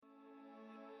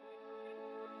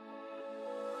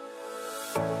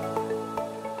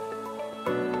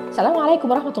السلام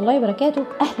عليكم ورحمة الله وبركاته.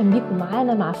 أهلا بكم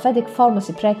معانا مع FADIC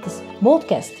Pharmacy Practice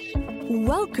Podcast.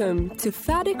 Welcome to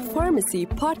FADIC Pharmacy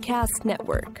Podcast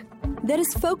Network that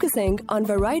is focusing on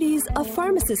varieties of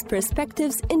pharmacist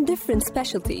perspectives in different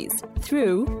specialties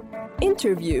through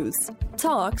interviews,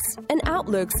 talks, and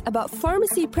outlooks about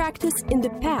pharmacy practice in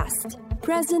the past,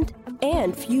 present, and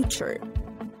future.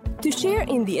 To share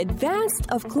in the advance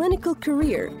of clinical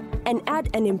career and add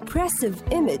an impressive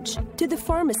image to the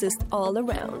pharmacist all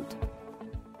around.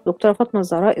 Dr. Fatma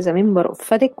Zahra is a member of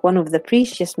FADIC, one of the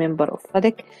precious member of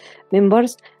FADIC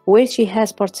members, where she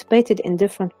has participated in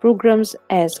different programs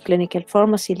as clinical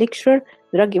pharmacy lecturer,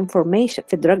 drug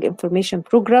information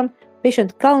program,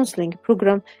 patient counseling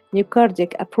program, new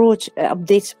cardiac approach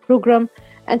updates program,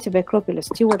 antimicrobial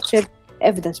stewardship,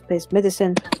 evidence-based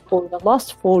medicine for the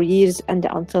last 4 years and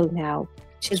until now.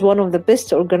 She's one of the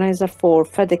best organizers for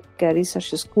FADIC Research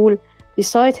School.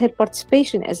 Besides her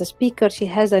participation as a speaker, she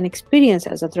has an experience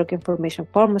as a drug information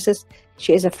pharmacist.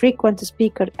 She is a frequent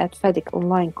speaker at FADIC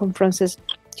online conferences.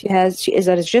 She is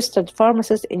a registered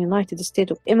pharmacist in United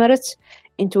States of Emirates.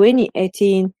 In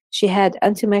 2018, she had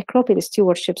antimicrobial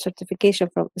stewardship certification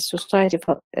from the Society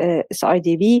of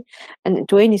SIDB, and in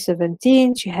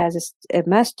 2017, she has a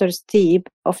master's team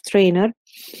of trainer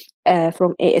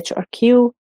from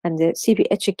AHRQ, and the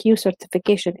CPHQ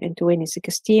certification in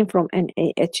 2016 from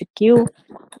NAHQ.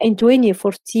 In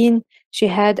 2014, she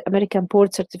had American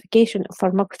Board certification of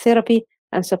pharmacotherapy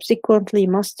and subsequently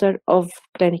Master of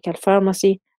Clinical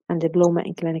Pharmacy and Diploma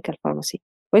in Clinical Pharmacy.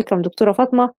 Welcome دكتورة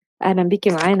فاطمة. أهلا بيكي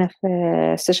معانا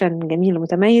في سيشن جميل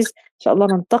ومتميز. إن شاء الله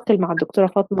ننتقل مع الدكتورة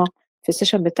فاطمة في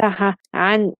السيشن بتاعها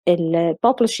عن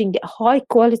publishing a high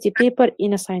quality paper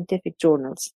in a scientific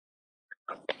journals.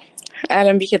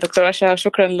 اهلا بيكي يا دكتوره عشا،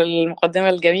 شكرا للمقدمه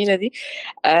الجميله دي.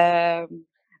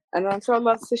 انا ان شاء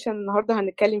الله السيشن النهارده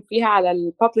هنتكلم فيها على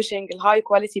الببلشنج الهاي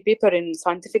كواليتي بيبر ان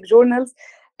ساينتفك جورنالز،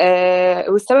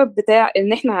 والسبب بتاع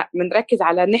ان احنا بنركز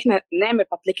على ان احنا نعمل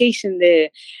بابليكيشن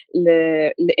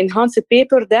لانهانسد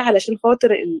بيبر ده علشان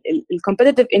خاطر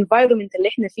الكومبيتيتيف انفايرمنت اللي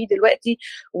احنا فيه دلوقتي،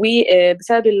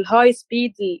 وبسبب الهاي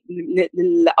سبيد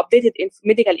للابديتد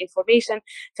ميديكال انفورميشن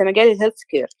في مجال الهيلث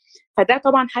كير. فده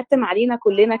طبعا حتم علينا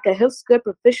كلنا كهيلث كير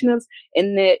بروفيشنالز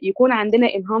ان يكون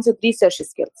عندنا انهانسد ريسيرش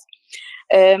سكيلز.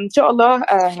 ان شاء الله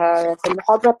في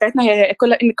المحاضره بتاعتنا هي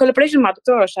الكولابوريشن مع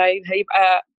دكتوره شاي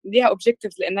هيبقى ليها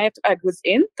اوبجكتيفز لانها بتبقى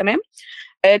جزئين. تمام.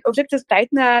 الاوبجكتيفز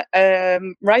بتاعتنا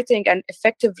writing an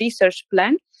effective research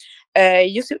plan,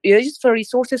 useful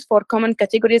resources for common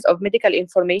categories of medical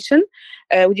information,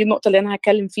 ودي النقطة اللي أنا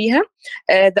هتكلم فيها.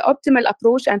 The optimal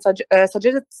approach and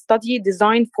suggested study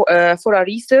design for a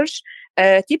research,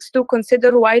 tips to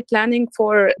consider while planning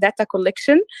for data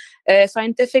collection,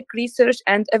 scientific research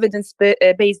and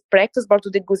evidence-based practice، برضو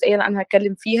دي الجزئية اللي أنا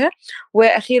هتكلم فيها.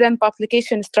 وأخيرا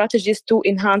publication strategies to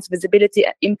enhance visibility,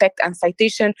 impact and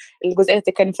citation، الجزئية اللي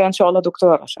هتكلم فيها إن شاء الله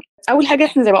دكتورة رشا. أول حاجة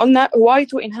إحنا زي ما قلنا why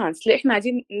to enhance، ليه إحنا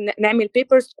عايزين نعمل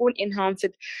papers تكون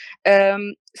enhanced.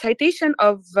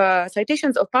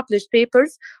 Citations of published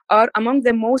papers are among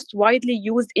the most widely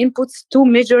used inputs to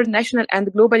measure national and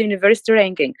global university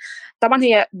ranking. طبعا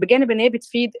هي بجانب ان هي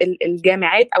بتفيد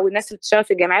الجامعات او الناس اللي بتشتغل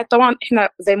في الجامعات، طبعا احنا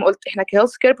زي ما قلت احنا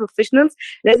كهيلث كير بروفيشنالز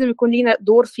لازم يكون لينا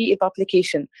دور في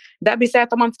البابليكيشن. ده بيساعد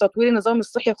طبعا في تطوير النظام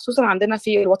الصحي خصوصا عندنا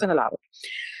في الوطن العربي.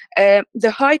 The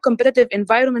high competitive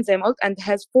environment زي ما قلت and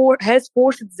has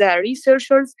forced the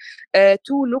researchers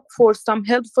to look for some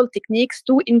helpful techniques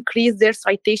to increase their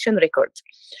citation record.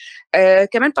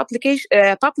 كمان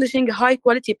publishing a high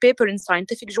quality paper in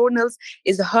scientific journals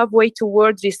is a halfway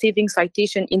toward receiving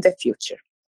citation in the future.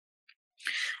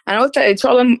 أنا قلت إن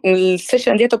شاء الله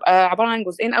السيشن دي هتبقى عبارة عن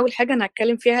جزئين. أول حاجة أنا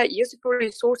هتكلم فيها useful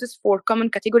resources for common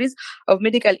categories of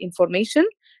medical information.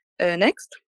 Next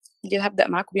دي اللي هبدأ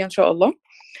معاكم بيها إن شاء الله.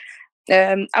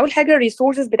 اول حاجه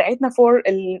الريسورسز بتاعتنا فور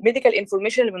الميديكال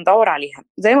انفورميشن اللي بندور عليها.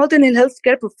 زي ما قلت ان الهيلث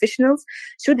كير بروفيشنالز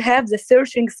should have the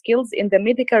searching skills in the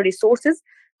medical resources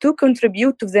to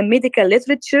contribute to the medical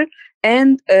literature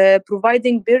and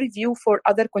providing peer review for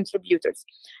other contributors.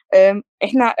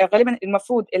 احنا غالبا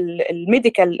المفروض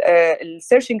الميديكال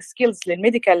السيرشنج سكيلز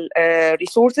للميديكال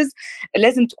ريسورسز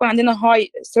لازم تكون عندنا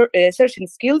هاي سيرشنج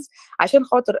سكيلز عشان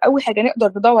خاطر اول حاجه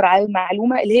نقدر ندور على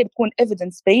المعلومه اللي هي بتكون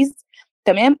evidence based،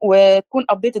 تمام، وتكون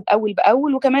updated اول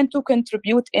باول، وكمان to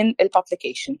contribute in the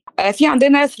publication. في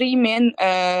عندنا 3 main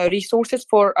resources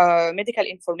for medical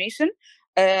information.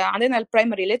 عندنا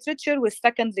البرايمري ليتريتشر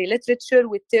والسكندري ليتريتشر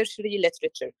والتيرشري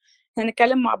ليتريتشر.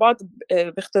 هنتكلم مع بعض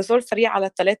باختصار سريع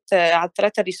على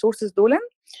الثلاثه ريسورسز دول.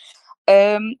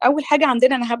 اول حاجه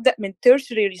عندنا انا هبدا من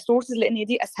tertiary resources لان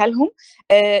دي اسهلهم.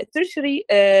 tertiary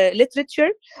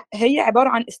literature هي عباره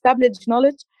عن established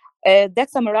knowledge that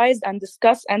summarize and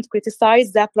discuss and criticize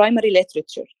the primary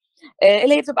literature.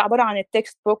 اللي هي بتبقى عباره عن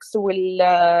التكست بوكس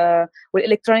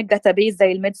والالكترونيك داتابيز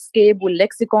زي الميدسكيب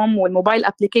واللكسيكوم والموبايل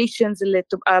ابلكيشنز اللي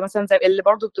بتبقى مثلا زي اللي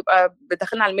برضو بتبقى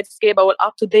داخلين على الميدسكيب او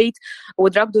الاب تو ديت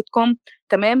ودراج.com.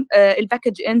 تمام.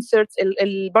 الباكج انسرتس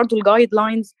برضو الجايد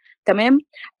لاينز. تمام.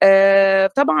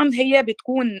 طبعا هي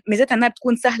بتكون ميزتها انها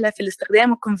بتكون سهله في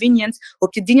الاستخدام وكونفينينس،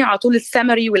 وبتديني على طول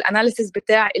السمري والاناليسيس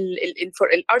بتاع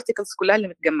الارتكلز كلها اللي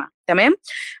متجمعه. تمام.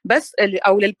 بس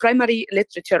او للبرايمري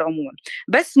ليتريتشر عموما.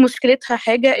 بس مشكلتها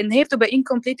حاجه ان هي بتبقى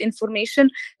incomplete information،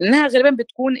 لانها غالبا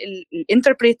بتكون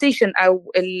الانتربريتيشن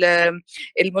او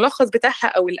الملخص بتاعها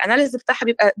او الاناليسيس بتاعها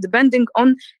بيبقى depending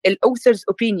on الاوثرز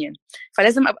opinion.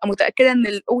 فلازم ابقى متاكده ان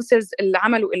الاوثرز اللي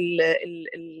عملوا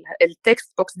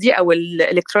التكست بوكس دي او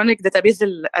الالكترونيك داتابيز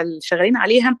اللي شغالين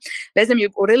عليها لازم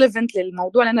يبقوا ريليفنت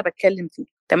للموضوع اللي انا بتكلم فيه.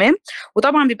 تمام.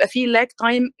 وطبعا بيبقى فيه لاج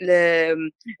تايم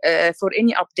فور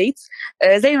اني ابديتس،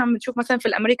 زي ما بنشوف مثلا في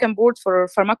الامريكان بورد فور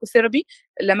فارماكوثيرابي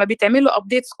لما بيتعملوا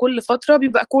ابديتس كل فتره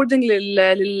بيبقى اكوردنج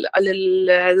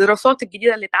للدراسات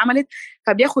الجديده اللي اتعملت،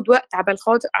 فبياخد وقت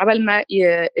عبال ما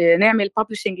نعمل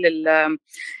ببلشنج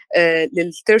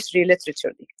للتيرشري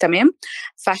ليتريتشر دي. تمام.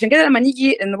 فعشان كده لما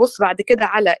نيجي نبص بعد كده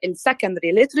على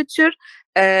السكندري ليتريتشر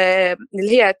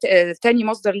اللي هي تاني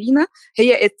مصدر لينا،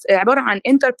 هي عباره عن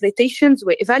interpretations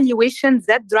و evaluations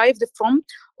that derived from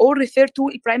or refer to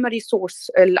a primary source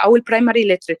او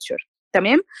البرايمري literature.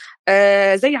 تمام.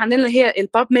 زي عندنا اللي هي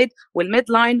البابميد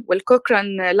والميدلاين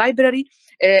والكوكران لايبراري.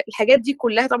 الحاجات دي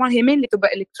كلها طبعا هي mainly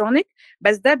بتبقى الكترونيك،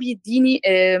 بس ده بيديني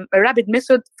rapid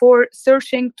method for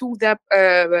searching to the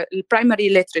primary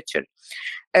literature.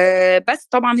 بس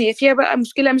طبعا هي فيها بقى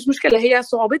مشكله، مش مشكله، هي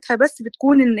صعوبتها بس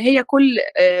بتكون ان هي كل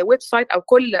ويب سايت او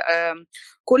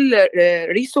كل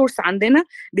ريسورس عندنا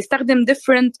بيستخدم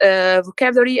different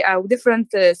vocabulary او different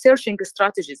searching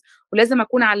strategies، ولازم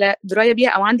اكون على درايه بيها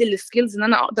او عندي السكيلز ان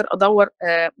انا اقدر ادور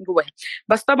جواها.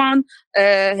 بس طبعا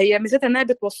هي ميزتها انها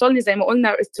بتوصلني زي ما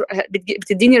قلنا،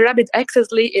 بتديني رابيد اكسس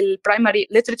للبرايمري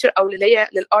ليتريتشر او اللي هي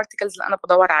للارتكلز اللي انا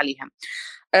بدور عليها.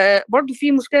 برضو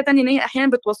في مشكله تانية ان هي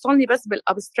احيانا بتوصلني بس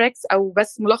بالابستراكتس او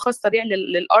بس ملخص سريع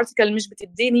للارتكل، مش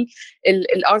بتديني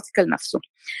الارتكل نفسه.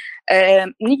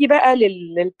 نيجي بقى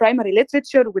للبرايمري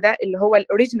ليتريتشر، وده اللي هو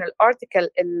الاوريجينال ارتكل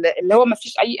اللي هو ما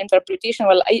فيش اي انتربريتيشن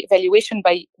ولا اي evaluation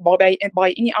by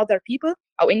any other people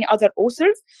او any other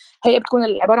authors. هي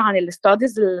بتكون عباره عن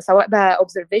الستاديز سواء بقى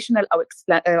observational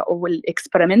او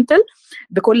الاكسبيرمنتال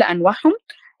بكل انواعهم.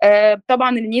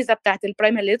 طبعا الميزه بتاعت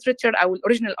البرايمري ليتريتشر او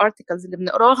الاوريجينال ارتكلز اللي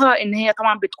بنقراها ان هي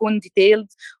طبعا بتكون ديتيلد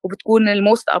وبتكون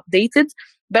الموست ابديتد،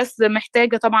 بس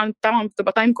محتاجه طبعا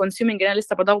بتبقى تايم كونسيومينج، انا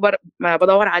لسه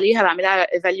بدور عليها،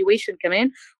 بعملها ايفالويشن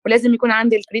كمان، ولازم يكون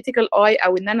عندي الكريتيكال اي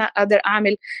او ان انا اقدر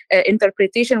اعمل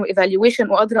انتربريتيشن وايفالويشن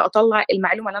واقدر اطلع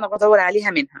المعلومه اللي انا بدور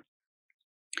عليها منها.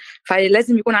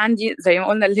 فلازم يكون عندي زي ما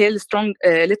قلنا اللي هي السترونج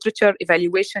ليتريتشر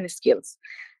ايفالويشن سكيلز.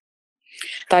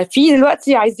 طيب في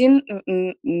دلوقتي عايزين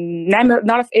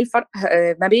نعرف ايه الفرق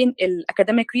ما بين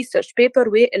الاكاديميك ريسيرش بيبر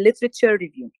والليتريتشر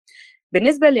ريفيو.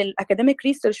 بالنسبه للاكاديميك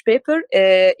ريسيرش بيبر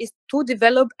is to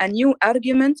develop a new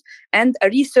argument and a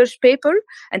research paper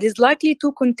and is likely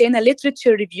to contain a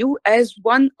literature review as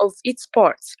one of its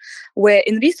parts.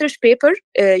 In research paper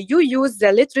you use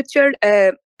the literature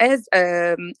as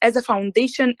a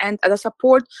foundation and as a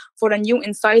support for a new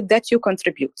insight that you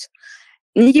contribute.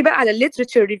 نيجي بقى على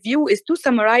literature review is to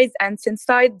summarize and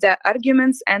synthesize the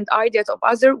arguments and ideas of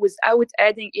others without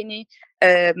adding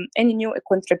any new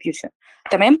contribution.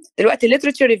 تمام. دلوقتي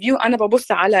literature review انا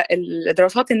ببص على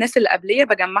دراسات الناس اللي قبليه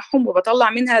بجمعهم وبطلع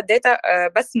منها داتا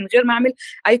بس من غير ما اعمل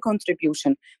اي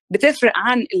contribution. بتفرق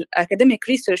عن الاكاديميك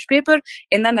ريسيرش بيبر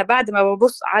ان انا بعد ما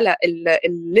ببص على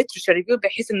الليترشر ريفيو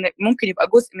بحيث ان ممكن يبقى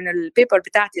جزء من البيبر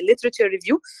بتاعتي الليترشر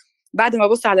ريفيو، بعد ما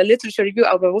ابص على الليترشر ريفيو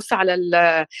او ببص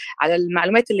على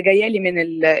المعلومات اللي جايه لي من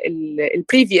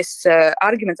البريفيوس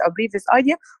ارجيومنت او بريفيوس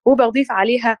ايديا، وبضيف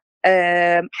عليها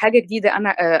حاجه جديده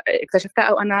انا اكتشفتها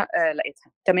او انا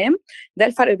لقيتها. تمام. ده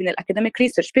الفرق بين الاكاديميك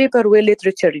ريسيرش بيبر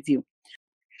والليترشر ريفيو.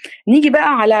 نيجي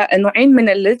بقى على نوعين من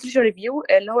الليترشر ريفيو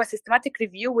اللي هو systematic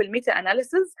ريفيو والميتا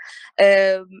اناليسيز.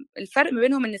 الفرق ما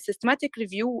بينهم ان السيستماتيك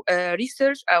ريفيو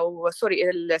ريسيرش او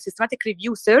السيستماتيك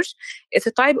ريفيو سيرش is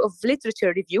a type of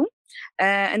literature review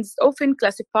and it's often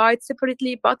classified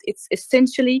separately, but it's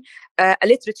essentially a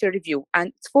literature review and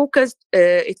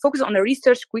it focuses on a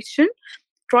research question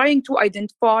trying to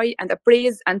identify and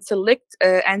appraise and select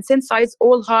and synthesize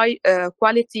all high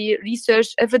quality research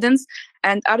evidence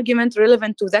and argument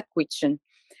relevant to that question.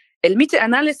 الميتا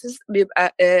اناليسيس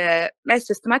بيبقى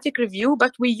systematic review,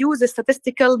 but we use a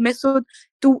statistical method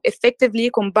to effectively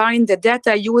combine the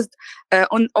data used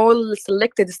on all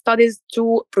selected studies to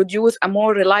produce a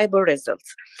more reliable result.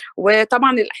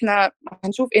 وطبعا احنا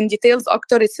هنشوف in details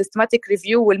اكتر السيستماتيك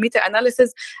ريفيو والميتا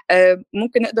اناليسيس،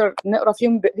 ممكن نقرا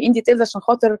فيهم in details عشان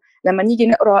خاطر لما نيجي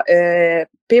نقرا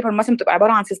بيبر مثلا تبقى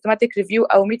عباره عن سيستماتيك ريفيو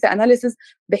او ميتا اناليسيس،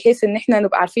 بحيث ان احنا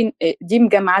نبقى عارفين دي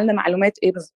مجمعه لنا معلومات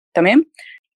ايه بالظبط. تمام.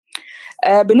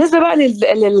 بالنسبه بقى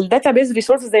للداتابيز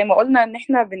ريسورسز، زي ما قلنا ان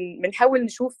احنا بنحاول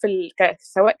نشوف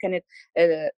سواء كانت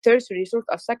tertiary resource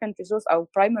او secondary resource او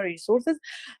primary resources.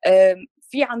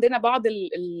 في عندنا بعض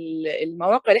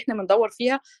المواقع اللي احنا بندور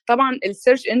فيها. طبعا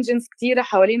السيرش انجنز كتيره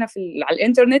حوالينا على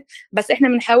الانترنت، بس احنا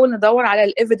بنحاول ندور على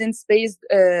الايفيدنس بيزد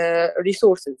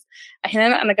ريسورسز.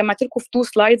 انا جمعت لكم في 2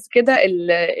 سلايدز كده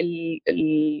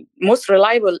الموست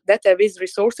ريلايبل داتابيز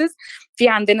ريسورسز. في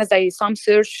عندنا زي سام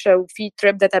سيرش، وفي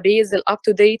تريب داتابيز، الاب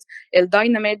تو ديت،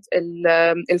 الدايناميد،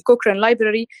 الكوكران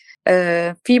لايبراري.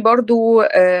 في برضو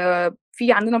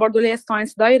في عندنا برضو اللي هي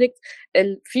ساينس دايركت.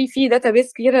 في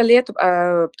داتابيس كتيره اللي هي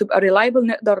بتبقى ريلايبل،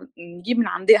 نقدر نجيب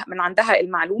من عندها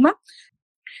المعلومه.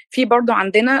 في برضو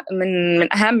عندنا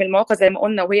من اهم المواقع زي ما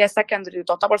قلنا، وهي سكندري،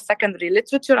 تعتبر سكندري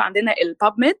ليتريتشر، عندنا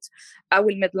البابميد او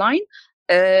الميدلاين.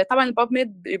 طبعا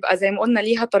البابميد بيبقى زي ما قلنا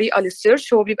ليها طريقه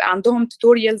للسيرش، هو بيبقى عندهم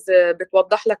توتوريالز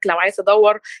بتوضح لك لو عايز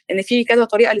تدور ان في كذا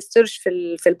طريقه للسيرش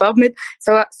في البابميد،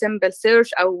 سواء سمبل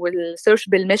سيرش او السيرش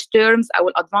بالميش تيرمز او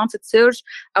الادفانسد سيرش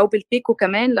او بالبيكو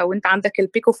كمان. لو انت عندك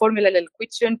البيكو فورمولا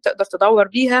للكويشن تقدر تدور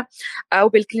بيها، او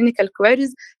بالكلينيكال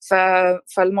كويريز.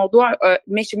 فالموضوع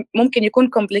ماشي، ممكن يكون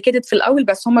كومبليكيتد في الاول،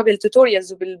 بس هم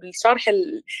بالتوتوريالز وبالشرح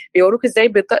بيوروك ازاي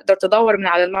بتقدر تدور من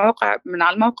على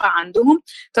الموقع عندهم،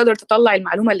 تقدر تطلع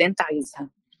المعلومه اللي انت عايزها.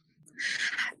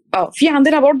 في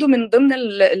عندنا برضو من ضمن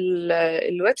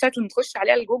الويب سايت اللي بنخش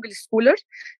عليها الجوجل سكولر.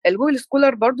 الجوجل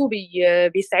سكولر برضو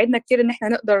بيساعدنا كتير ان احنا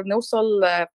نقدر نوصل،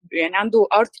 يعني عنده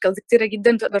ارتكلز كتيره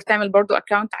جدا، تقدر تعمل برضو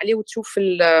اكونت عليه وتشوف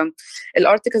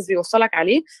الارتكلز بيوصلك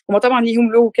عليه. هم طبعا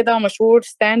ليهم لوجو كده مشهور،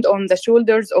 stand on the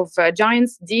shoulders of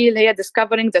giants، دي اللي هي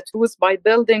discovering the truth by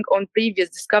building on previous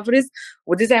discoveries.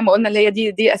 ودي زي ما قلنا اللي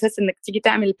هي دي اساس انك تيجي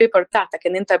تعمل البيبر بتاعتك،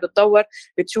 ان انت بتدور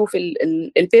بتشوف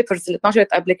البيبرز اللي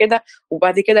اتنشرت قبل كده،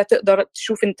 وبعد كده تقدر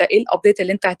تشوف انت ايه الابديت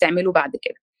اللي انت هتعمله بعد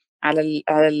كده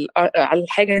على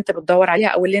الحاجه اللي انت بتدور عليها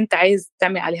او اللي انت عايز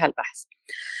تعمل عليها البحث.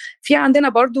 في عندنا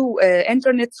برضو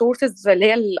انترنت سورسز اللي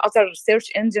هي الاذر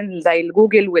سيرش انجن زي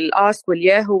الجوجل والاسك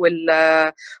والياهو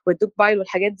والدوك بايل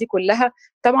والحاجات دي كلها.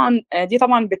 طبعا دي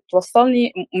طبعا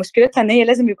بتوصلني، مشكلتها ان هي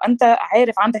لازم يبقى انت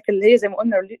عارف عندك اللي هي زي ما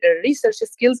قلنا الريسيرش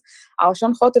سكيلز،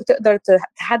 عشان خاطر تقدر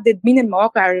تحدد مين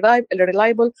المواقع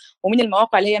الريلايبل ومين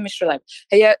المواقع اللي هي مش ريلايبل.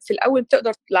 هي في الاول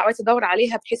بتقدر لو عايز تدور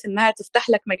عليها بحيث انها تفتح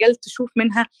لك مجال تشوف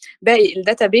منها باقي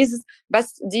الداتابيز،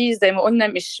 بس دي زي ما قلنا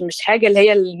مش حاجه اللي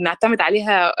هي اللي نعتمد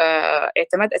عليها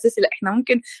اعتماد اساسي. لا، احنا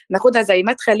ممكن ناخدها زي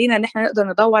مدخل لينا ان احنا نقدر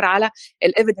ندور على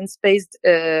الايفيدنس بيزد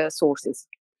سورسز.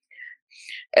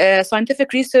 scientific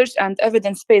research and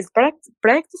evidence-based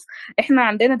practice. احنا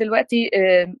عندنا دلوقتي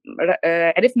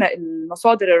عرفنا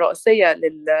المصادر الرئيسيه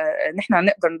ان احنا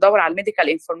نقدر ندور على الميديكال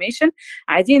انفورميشن.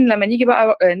 عايزين لما نيجي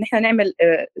بقى ان احنا نعمل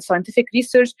scientific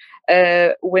research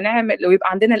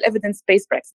ويبقى عندنا الايفيدنس بيزد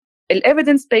براكتس.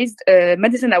 الايفيدنس بيزد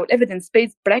ميديسن او الايفيدنس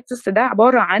بيزد براكتس ده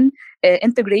عباره عن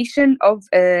integration of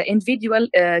individual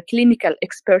clinical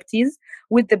expertise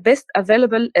with the best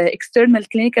available external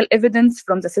clinical evidence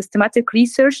from the systematic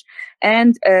research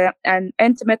and an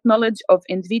intimate knowledge of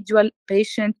individual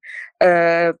patient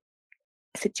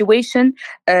situation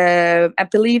and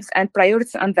beliefs and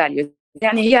priorities and values.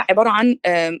 يعني هي عباره عن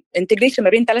انتجريشن ما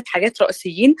بين 3 حاجات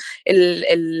رئيسيين،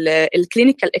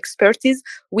 الكلينيكال اكسبرتيز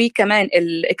وكمان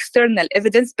الاكسترنال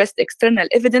ايفيدنس، بيست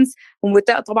اكسترنال ايفيدنس،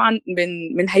 وطبعا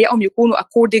بنهيئهم يكونوا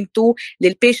according to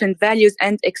للبيشنت values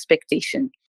and expectation.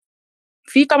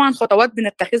 في طبعا خطوات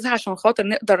بنتخذها عشان خاطر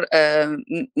نقدر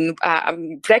نبقى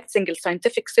practicing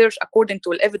scientific search according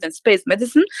to evidence based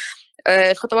medicine.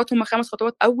 الخطوات هم 5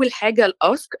 خطوات. اول حاجه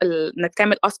الاسك، انك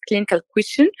تعمل ask clinical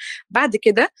question. بعد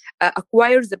كده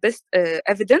acquire the best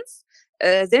evidence,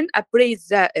 then appraise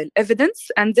the evidence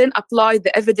and then apply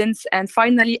the evidence and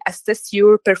finally assess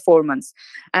your performance.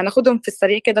 هناخدهم في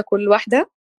السريع كده كل واحده.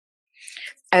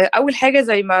 اول حاجه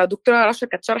زي ما دكتوره رشا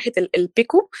كانت شرحت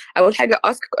البيكو. اول حاجه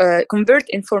ask convert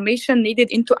information needed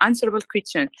into answerable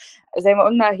question. زي ما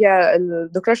قلنا هي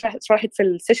الدكتوره شرحت في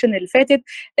السيشن اللي فاتت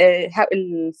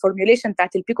الفورميوليشن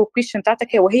بتاعت البيكو كويشن بتاعتك،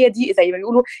 وهي دي زي ما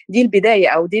بيقولوا دي البدايه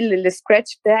او دي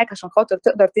السكراتش بتاعك عشان خاطر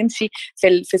تقدر تمشي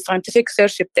في الساينتفك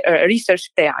ريسيرش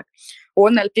بتاعك.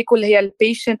 وقلنا البيكو اللي هي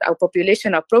البيشنت او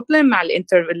population او problem، مع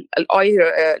الاي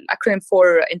الاكرونيم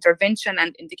for intervention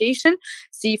and indication،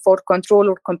 C for control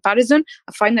or comparison،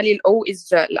 finally O is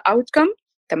the outcome.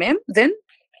 تمام. then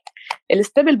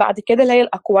الستيب اللي بعد كده اللي هي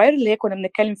الاكواير، اللي هي كنا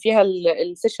بنتكلم فيها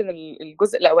السيشن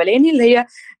الجزء الاولاني، اللي هي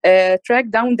track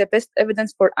down the best evidence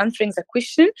for answering the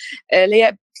question، اللي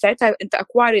هي ساعتها انت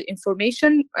acquire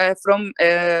information from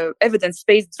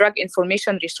evidence-based drug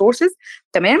information resources.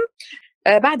 تمام.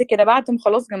 بعد كده بعد ما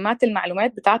خلاص جمعت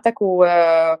المعلومات بتاعتك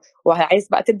وعايز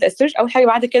بقى تبدا السيرش، اول حاجه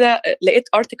بعد كده لقيت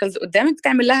ارتكلز قدامك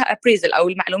بتعمل لها appraisal، او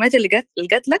المعلومات اللي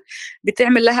جات لك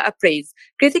بتعمل لها appraise،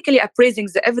 critically appraising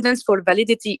the evidence for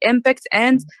validity, impact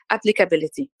and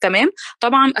applicability. تمام.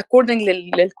 طبعا according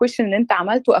للكويشن اللي انت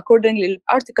عملته، according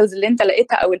للارتكلز اللي انت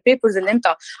لقيتها او البيبرز اللي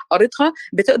انت قريتها،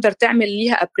 بتقدر تعمل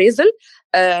ليها appraisal.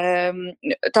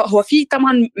 هو في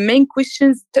طبعا main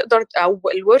questions تقدر، او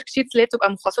الورك شيتس اللي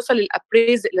بتبقى مخصصه للابريز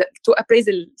تو ابريز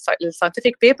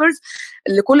الساينتفك بيبرز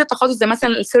لكل تخصص، زي مثلا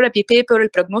الثيرابي بيبر،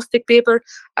 البروجنوستيك بيبر،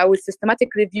 او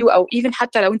السيستماتيك ريفيو، او ايفن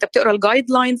حتى لو انت بتقرا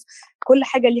الجايد لاينز، كل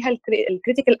حاجه ليها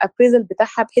الكريتيكال ابريزل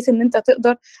بتاعها، بحيث ان انت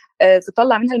تقدر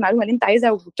تطلع منها المعلومه اللي انت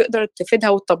عايزها وتقدر تفيدها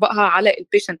وتطبقها على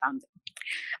البيشنت عندك.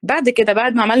 بعد كده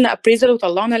بعد ما عملنا appraisal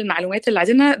وطلعنا المعلومات اللي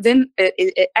عايزينها، then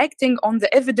acting on the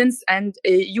evidence and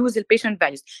use the patient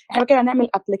values. احنا كده هنعمل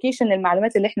application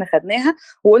للمعلومات اللي احنا خدناها،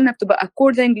 وقلنا بتبقى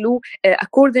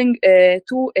according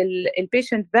to the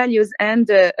patient values and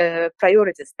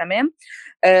priorities. تمام.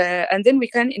 and then we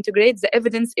can integrate the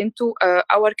evidence into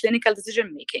our clinical decision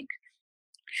making.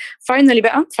 فاينلي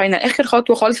بقى اخر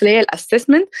خطوه خالص اللي هي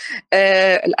الاسسمنت،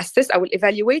 الاسس او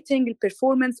الايفالويتنج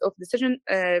البرفورمانس اوف ديسيجن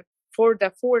for the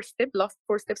last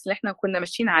four steps اللي احنا كنا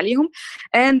ماشيين عليهم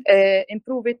and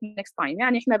improve it next time.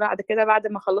 يعني احنا بعد كده بعد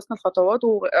ما خلصنا الخطوات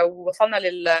ووصلنا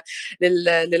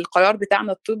للقرار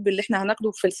بتاعنا الطبي اللي احنا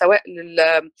هناخده في سواء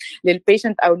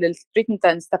للبيشنت او للتريتمنت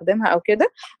هنستخدمها او كده،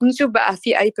 نشوف بقى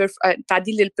في اي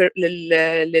تعديل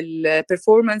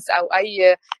للبرفورمانس او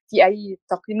في اي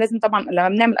تقييم. لازم طبعا لما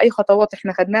بنعمل اي خطوات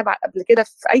احنا خدناها قبل كده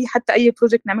في حتى اي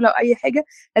بروجكت نعملها او اي حاجه،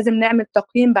 لازم نعمل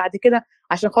تقييم بعد كده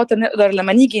عشان خاطر نقدر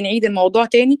لما نيجي نعيد الموضوع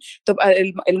تاني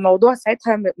تبقى الموضوع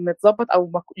ساعتها متظبط،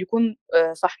 او يكون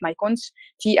صح، ما يكونش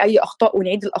في اي اخطاء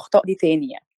ونعيد الاخطاء دي تاني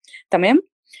يعني. تمام.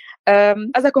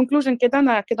 as a conclusion كده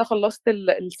انا كده خلصت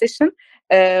السيشن.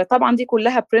 طبعا دي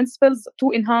كلها principles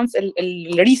to enhance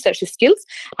الريسيرش سكيلز.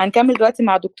 هنكمل دلوقتي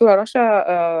مع دكتوره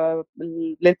رشا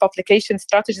للpublication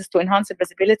strategies to enhance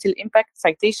visibility, impact,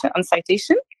 citation and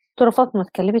citation. دكتورة فاطمة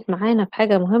اتكلمت معانا في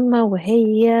حاجة مهمة،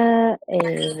 وهي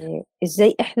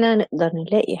ازاي احنا نقدر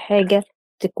نلاقي حاجة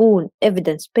تكون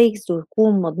evidence based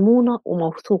وتكون مضمونة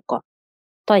وموثوقة.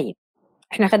 طيب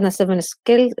احنا خدنا 7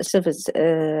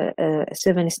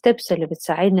 steps اللي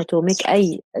بتساعدنا to make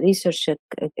اي research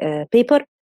paper،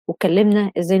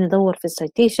 واتكلمنا ازاي ندور في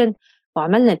السيتيشن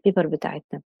وعملنا البيبر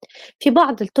بتاعتنا. في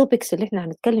بعض التوبكس اللي احنا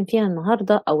هنتكلم فيها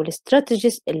النهاردة او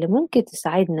الاستراتيجيز اللي ممكن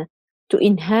تساعدنا to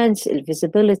enhance the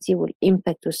visibility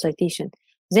والimpact والcitation.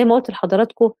 زي ما قلت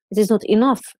لحضراتكم it is not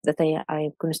enough that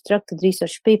I constructed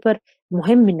research paper،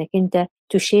 مهم انك انت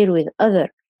to share with other،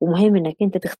 ومهم انك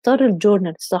انت تختار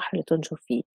الجورنال الصح اللي تنشر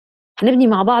فيه. هنبني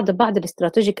مع بعض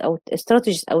الاستراتيجيز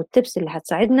او التبس اللي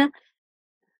هتساعدنا.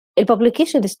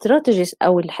 الببليكيشن استراتيجيز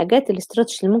او الحاجات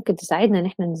الاستراتيجي اللي ممكن تساعدنا ان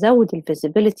احنا نزود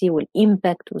الفيزيبيليتي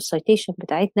والامباكت والسيتيشن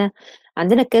بتاعتنا،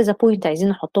 عندنا كذا بوينت عايزين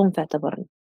نحطهم في اعتبارنا.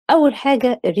 اول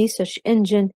حاجه الريسيرش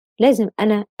انجن، لازم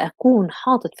انا اكون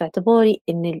حاطط في اعتباري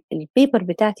ان البيبر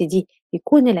بتاعتي دي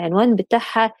يكون العنوان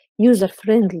بتاعها يوزر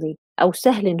فريندلي، او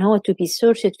سهل ان هو تو بي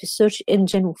سيرشد في السيرش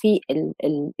انجن وفي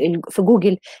في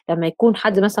جوجل. لما يكون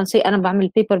حد مثلا انا بعمل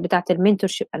البيبر بتاعت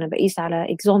المنتورشيب، انا بقيس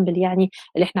على اكزامبل يعني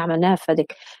اللي احنا عملناها في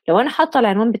فاديك، لو انا حاطه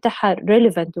العنوان بتاعها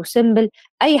ريليفنت وسيمبل،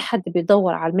 اي حد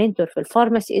بيدور على المنتور في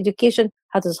الفارماسي اديوكيشن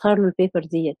هتظهر له البيبر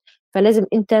ديت. فلازم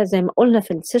انت زي ما قلنا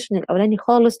في السيشن الاولاني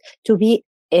خالص تو بي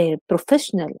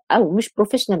بروفيشنال او مش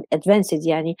بروفيشنال ادفانسد،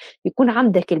 يعني يكون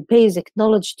عندك البيزك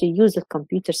نوليدج تو يوز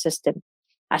الكمبيوتر سيستم،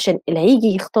 عشان اللي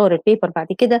هيجي يختار البيبر بعد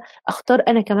كده اختار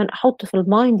انا كمان احط في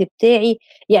المايند بتاعي،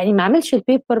 يعني ما اعملش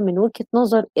البيبر من وجهة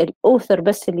نظر الاوثر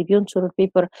بس اللي بينشر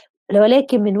البيبر،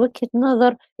 ولكن من وجهة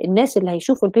نظر الناس اللي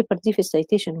هيشوفوا البيبر دي في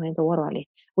السيتيشن وهيدوروا عليه.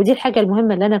 ودي الحاجة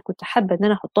المهمة اللي انا كنت حابة ان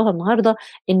انا احطها النهاردة،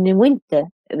 ان وانت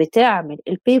بتعمل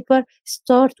البيبر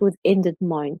start with end in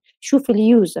mind. شوف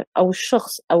اليوزر او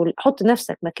الشخص، او حط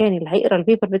نفسك مكان اللي هيقرا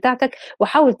البيبر بتاعتك،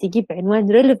 وحاول تجيب عنوان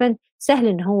relevant سهل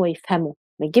ان هو يفهمه،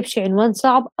 ما يجيبش عنوان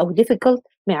صعب او difficult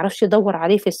ما يعرفش يدور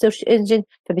عليه في السيرش انجن،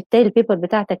 فبالتالي البيبر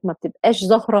بتاعتك ما بتبقاش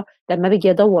ظاهره لما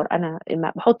باجي ادور. انا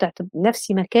بحط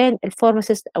نفسي مكان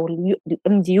الفارماسيست او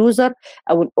الاند يوزر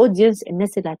او الاودينس،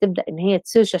 الناس اللي هتبدا ان هي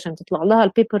تسيرش عشان تطلع لها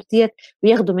البيبر ديت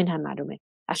وياخدوا منها معلومات.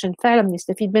 عشان فعلا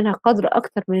نستفيد منها قدر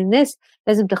اكتر من الناس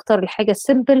لازم تختار الحاجه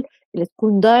السيمبل اللي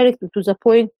تكون دايركت وتو ذا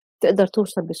بوينت، تقدر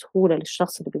توصل بسهوله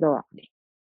للشخص اللي بيدور عليه.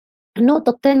 النقطة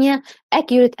الثانية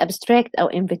accurate abstract أو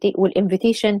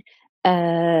والinvitation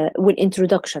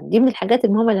والintroduction. دي من الحاجات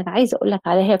المهمة اللي أنا عايزة أقول لك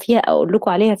عليها فيها أو أقول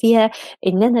لكم عليها فيها.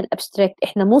 إن أنا الابستراكت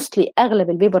إحنا موستلي أغلب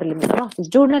البيبر اللي بنقراها في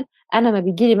الجورنال، أنا ما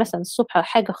بيجي لي مثلا الصبح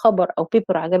حاجة خبر أو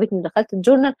بيبر عجبتني ودخلت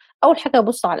الجورنال، أول حاجة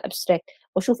أبص على الابستراكت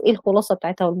وأشوف إيه الخلاصة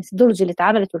بتاعتها والميثودولوجي اللي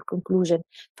اتعملت والكونكلوجن.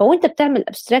 فوأنت بتعمل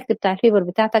الابستراكت بتاع البيبر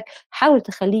بتاعتك حاول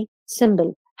تخليه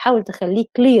سيمبل، حاول تخليه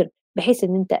كلير، بحيث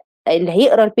إن أنت اللي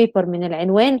هيقرا البيبر من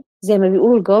العنوان زي ما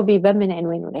بيقولوا الجواب بيبان من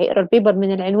عنوانه، اللي هيقرا البيبر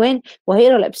من العنوان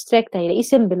وهيقرا الابستراكت هيلاقيه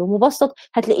سيمبل ومبسط،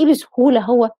 هتلاقيه بسهوله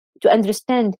هو تو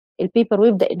اندرستاند البيبر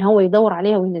ويبدا ان هو يدور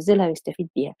عليها وينزلها ويستفيد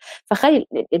بيها. فخلي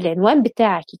العنوان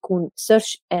بتاعك يكون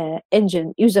سيرش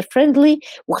انجن يوزر فريندلي،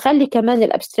 وخلي كمان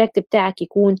الابستراكت بتاعك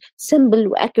يكون سيمبل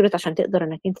واكيوريت عشان تقدر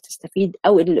انك انت تستفيد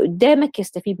او اللي قدامك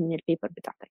يستفيد من البيبر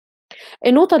بتاعتك.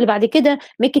 النقطة اللي بعد كده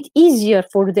make it easier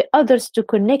for the others to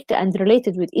connect and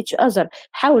related with each other.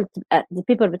 حاول تبقى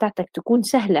البيبر بتاعتك تكون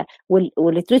سهلة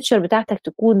والليتريتشر بتاعتك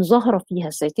تكون ظاهرة فيها،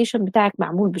 السيتيشن بتاعك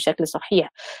معمول بشكل صحيح.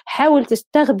 حاول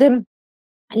تستخدم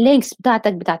اللينكس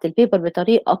بتاعت البيبر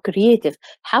بطريقه كرييتيف،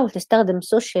 حاول تستخدم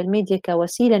السوشيال ميديا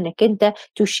كوسيله انك انت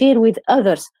تو شير وذ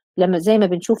اذرز، لما زي ما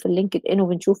بنشوف اللينكد ان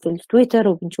وبنشوف التويتر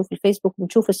وبنشوف الفيسبوك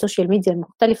وبنشوف السوشيال ميديا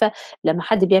المختلفه، لما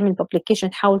حد بيعمل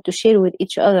بابليكيشن حاول تو شير وذ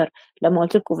ايتش اذر. لما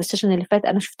قلت لكم في السيشن اللي فات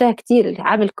انا شفتها كتير،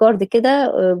 عامل كارد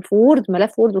كده في وورد،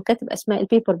 ملف وورد، وكاتب اسماء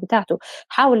البيبر بتاعته.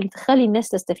 حاول تخلي الناس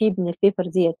تستفيد من البيبر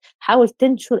ديت، حاول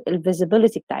تنشر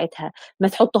الفيزيبيليتي بتاعتها، ما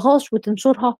تحطهاش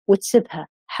وتنشرها وتسيبها،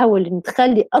 حاول ان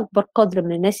تخلي اكبر قدر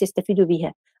من الناس يستفيدوا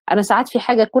بيها. انا ساعات في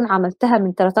حاجه اكون عملتها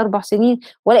من 3 4 سنين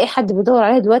والاقي حد بيدور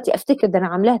عليها دلوقتي افتكر ده انا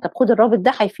عاملاها، طب خد الرابط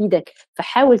ده هيفيدك،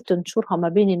 فحاول تنشرها ما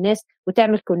بين الناس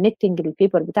وتعمل كونكتنج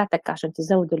للبيبر بتاعتك عشان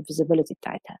تزود الفيزيبيليتي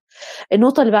بتاعتها.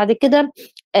 النقطه اللي بعد كده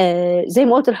زي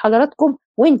ما قلت لحضراتكم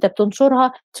وانت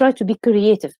بتنشرها try to be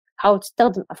creative، حاول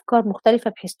تستخدم افكار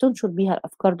مختلفه بحيث تنشر بيها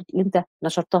الافكار اللي انت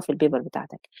نشرتها في البيبر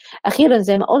بتاعتك. اخيرا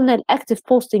زي ما قلنا الاكتيف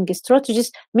بوستنج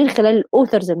استراتيجيز من خلال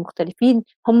الاوثرز المختلفين،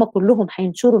 هم كلهم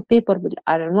هينشروا البيبر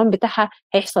بالعنوان بتاعها،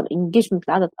 هيحصل انجيجمنت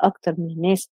لعدد اكتر من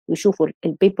الناس ويشوفوا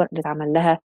البيبر اللي اتعمل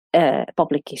لها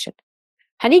بابليكيشن.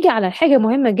 هنيجي على حاجه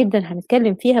مهمه جدا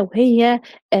هنتكلم فيها وهي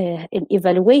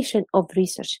الايفالويشن اوف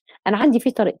ريسيرش. انا عندي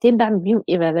في طريقتين بعمل بيهم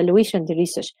ايفالويشن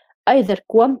للريسيرش، either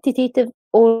quantitative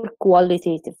or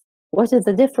qualitative. What is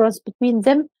the difference between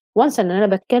them؟ once ان انا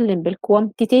بتكلم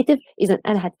بالquantitative اذا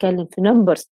انا هتكلم في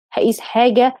numbers، هقيس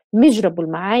حاجه measurable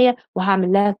معايا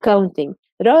وهعمل لها counting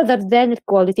rather than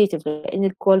الqualitative، لان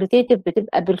الqualitative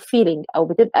بتبقى بالفيلينج او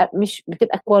بتبقى مش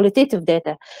بتبقى qualitative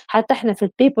data. حتى احنا في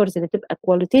البيبرز اللي بتبقى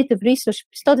qualitative research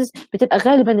studies بتبقى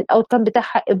غالبا الاوتكم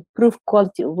بتاعها improve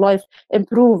quality of life،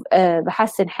 improve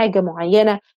بحسن حاجه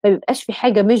معينه، ما بيبقاش في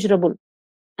حاجه measurable.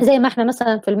 زي ما احنا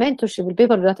مثلا في المنتورشيب،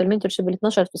 البيبر بتاعت المنتورشيب اللي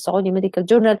اتنشرت في السعودي ميديكال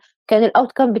جورنال، كان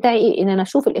الاوتكم بتاعي ايه؟ ان انا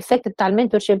اشوف الايفكت بتاع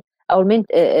المنتورشيب او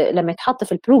لما يتحط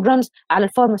في البروجرامز على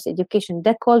الفارماسي اديوكيشن،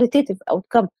 ده كواليتيف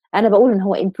اوتكم. انا بقول ان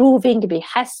هو امبروفينج،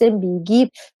 بيحسن، بيجيب،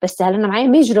 بس هل انا معايا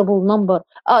ميجرابل نمبر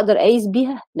اقدر اقيس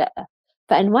بيها؟ لا.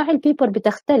 فانواع البيبر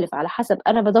بتختلف على حسب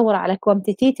انا بدور على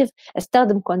كوانتيتيف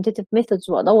استخدم كوانتيتيف ميثودز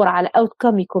وادور على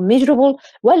اوتكم يكون ميجرابل،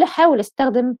 ولا احاول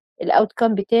استخدم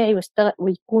الاوتكم بتاعي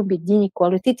ويكون بيديني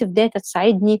كواليتيف داتا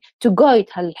تساعدني تو جايد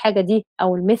هل الحاجه دي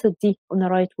او الميثود دي اون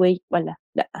رايت واي ولا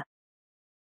لا.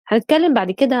 هنتكلم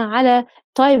بعد كده على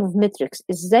تايب اوف ماتريكس،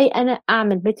 ازاي انا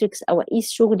اعمل ماتريكس او اقيس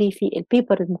شغلي في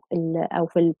البيبر او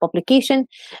في الببليكيشن.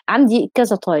 عندي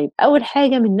كذا تايب. اول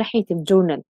حاجه من ناحيه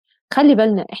الجورنال، خلي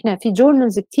بالنا احنا في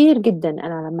جورنالز كتير جدا.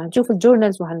 انا لما هنشوف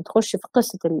الجورنالز وهنخش في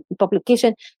قصه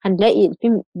الببليكيشن هنلاقي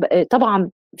طبعا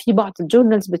في بعض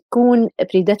الجورنالز بتكون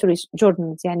بريداتوري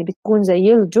جورنالز، يعني بتكون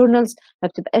زي الجورنالز ما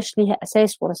بتبقاش ليها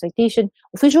اساس ولا سايتيشن،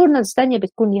 وفي جورنالز ثانيه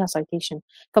بتكون ليها سايتيشن.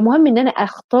 فمهم ان انا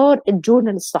اختار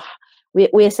الجورنال الصح،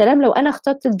 ويا سلام لو انا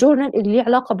اخترت الجورنال اللي ليه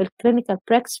علاقه بالكلينيكال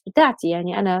براكتس بتاعتي.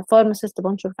 يعني انا فارماسيست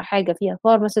بنشر في حاجه فيها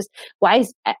فارماسيست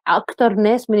وعايز اكتر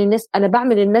ناس من الناس، انا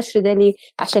بعمل النشر ده ليه؟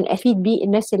 عشان افيد بيه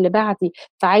الناس اللي بعدي،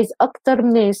 فعايز اكتر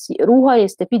ناس يقروها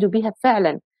يستفيدوا بيها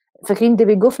فعلا. فاكرين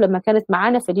ديبي جوف لما كانت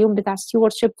معانا في اليوم بتاع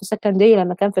ستيوردشيب في سكندري،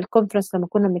 لما كان في الكونفرنس لما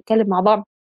كنا بنتكلم مع بعض،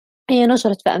 هي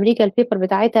نشرت في امريكا البيبر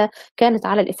بتاعتها كانت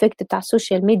على الايفكت بتاع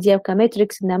السوشيال ميديا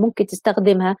وكماتريكس، انها ممكن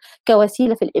تستخدمها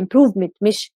كوسيله في الامبروفمنت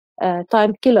مش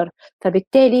تايم كيلر.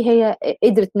 فبالتالي هي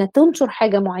قدرت انها تنشر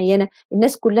حاجه معينه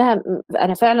الناس كلها،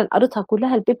 انا فعلا قريتها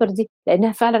كلها البيبر دي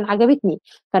لانها فعلا عجبتني.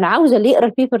 فانا عاوزه اللي يقرا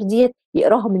البيبر ديت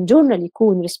يقراها من جورنال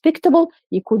يكون ريسبكتبل،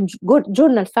 يكون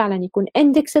جورنال فعلا يكون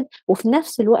اندكسد، وفي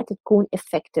نفس الوقت تكون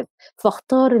افكتيف.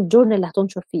 فاختار الجورنال اللي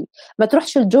هتنشر فيه. ما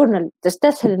تروحش الجورنال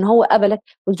تستسهل ان هو قبلك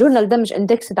والجورنال ده مش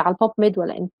اندكسد على الباب ميد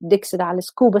ولا اندكسد على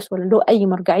سكوبس ولا له اي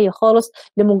مرجعيه خالص،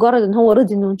 لمجرد ان هو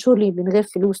رضي انه ينشر لي من غير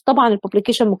فلوس. طبعا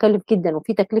الببليكيشن مكلف جدا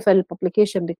وفي تكلفه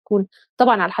للببليكيشن بتكون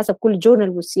طبعا على حسب كل جورنال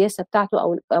والسياسه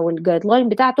بتاعته او الجايد لاين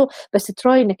بتاعته، بس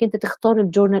تراي انك انت تختار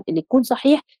الجورنال اللي يكون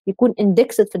صحيح، يكون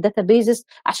اندكسد في الداتابيزز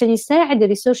عشان يساعد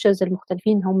الريسيرشرز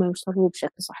المختلفين ان هم يوصلوا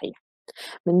بشكل صحيح.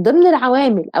 من ضمن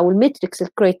العوامل او الميتريكس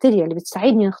الكرايتيريا اللي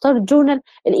بتساعدني نختار الجورنال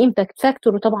الامباكت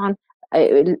فاكتور. وطبعا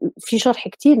في شرح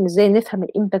كتير ازاي نفهم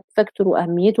الامباكت فاكتور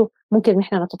واهميته، ممكن ان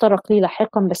احنا نتطرق ليه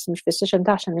لاحقا بس مش في السيشن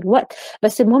ده عشان الوقت.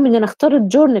 بس المهم ان انا اختار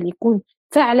الجورنال يكون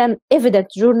فعلا evident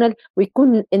جورنال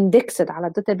ويكون اندكسد على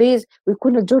الداتابيز،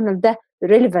 ويكون الجورنال ده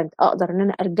relevant اقدر ان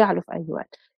انا ارجع له في اي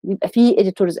وقت. يبقى في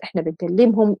اديتورز احنا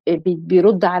بنكلمهم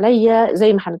بيرد عليا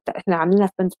زي ما احنا عاملينها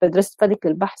في مدرسه فادك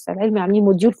للبحث العلمي، عاملين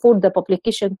موديول فور ذا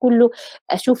بابليكيشن كله،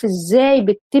 اشوف ازاي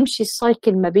بتمشي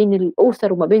السايكل ما بين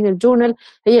الاوثر وما بين الجورنال.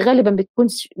 هي غالبا بتكون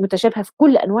متشابهه في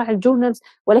كل انواع الجورنالز،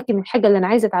 ولكن الحاجه اللي انا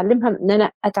عايزه اتعلمها ان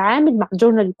انا اتعامل مع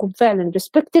جورنال يكون فعلا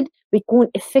ريسبكتد ويكون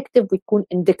افكتيف ويكون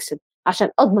اندكسد، عشان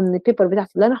اضمن ان البيبر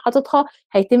بتاعتي اللي انا حاططها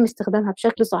هيتم استخدامها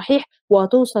بشكل صحيح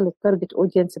وهتوصل للتارجت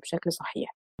اودينس بشكل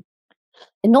صحيح.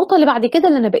 النقطة اللي بعد كده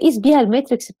اللي أنا بقيس بيها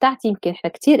الماتريكس بتاعتي، يمكن إحنا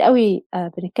كتير قوي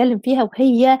بنتكلم فيها،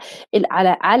 وهي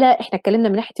على إحنا اتكلمنا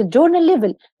من ناحية الجورنال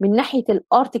ليفل، من ناحية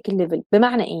الارتكل ليفل.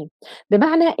 بمعنى إيه؟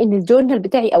 بمعنى إن الجورنال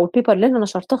بتاعي أو البيبر اللي أنا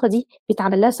نشرتها دي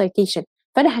بيتعمل لها سايتيشن.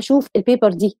 فأنا هشوف البيبر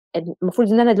دي،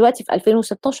 المفروض إن أنا دلوقتي في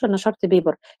 2016 نشرت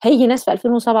بيبر، هيجي ناس في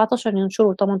 2017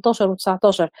 ينشروا 18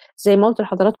 و19 زي ما قلت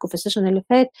لحضراتكم في السيشن اللي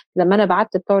فات لما أنا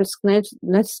بعت بتوع السكنات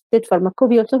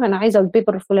فارماكوبيا قلت لهم أنا عايزة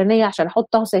البيبر الفلانية عشان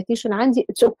أحطها سايتيشن عندي،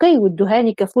 اتس اوكي،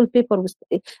 وادوهاني كفول بيبر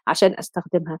عشان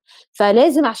استخدمها.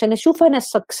 فلازم عشان اشوف انا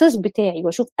السكسس بتاعي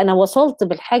واشوف انا وصلت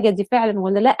بالحاجه دي فعلا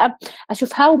ولا لا،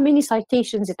 اشوف هاو ماني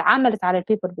سايتيشنز اتعملت على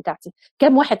البيبر بتاعتي،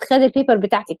 كم واحد خد البيبر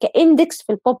بتاعتي كاندكس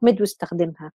في البوب ميد واستخدمها.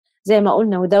 زي ما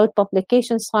قلنا without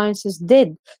publication science is dead.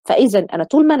 فاذا انا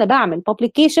طول ما انا بعمل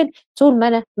publication طول ما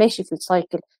انا ماشي في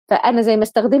السايكل. فانا زي ما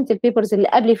استخدمت البيبرز اللي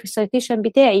قبلي في السايتيشن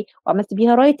بتاعي وعملت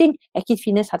بيها رايتنج، اكيد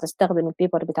في ناس هتستخدم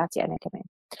البيبر بتاعتي انا كمان.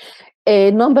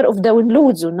 النمبر اوف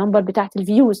داونلودز والنمبر بتاعت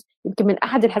الفيوز، يمكن من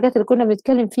احد الحاجات اللي كنا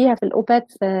بنتكلم فيها في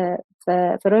الاوبات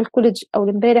في رويال كوليدج اول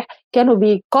امبارح، كانوا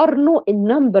بيقارنوا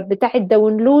النمبر بتاع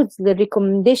الداونلودز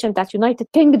للريكومنديشن بتاعت يونايتد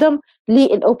كينجدوم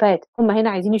للاوبات. هم هنا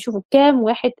عايزين يشوفوا كام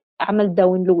واحد عمل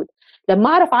داونلود. لما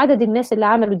اعرف عدد الناس اللي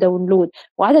عملوا داونلود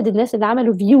وعدد الناس اللي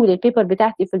عملوا فيو للبيبر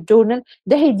بتاعتي في الجورنال،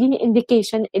 ده هيديني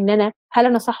انديكيشن ان انا هل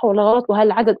انا صح ولا غلط، وهل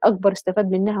العدد اكبر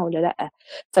استفاد منها ولا لا.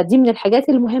 فدي من الحاجات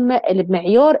المهمه اللي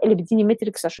بمعيار اللي بيديني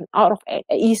ماتريكس عشان اعرف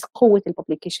اقيس قوه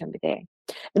الببليكيشن بتاعي.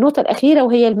 النقطه الاخيره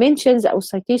وهي المنشنز او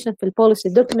السايتيشن في البوليسي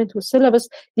دوكيمنت والسيلابس،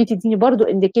 دي تديني برضو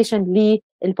انديكيشن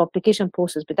للببليكيشن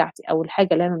بروسيس بتاعتي او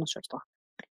الحاجه اللي انا نشرتها.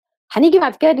 هنيجي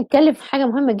بعد كده نتكلم في حاجه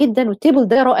مهمه جدا، والتيبل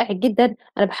ده رائع جدا.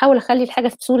 انا بحاول اخلي الحاجه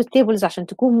في صوره تيبلز عشان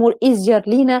تكون مور ايزير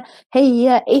لينا.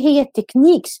 ايه هي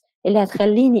التكنيكس اللي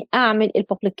هتخليني اعمل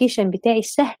الببليكيشن بتاعي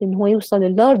سهل ان هو يوصل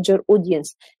للارجر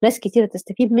اودينس، ناس كتيره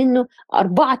تستفيد منه.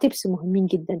 4 تيبس مهمين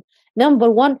جدا. نمبر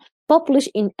 1 publish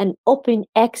in an open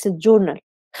access journal.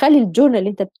 خلي الجورنال اللي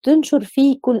انت بتنشر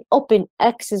فيه يكون open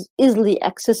access easily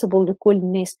accessible لكل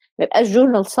الناس، ما يبقاش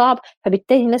جورنال صعب.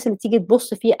 فبالتالي الناس اللي تيجي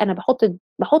تبص فيه، انا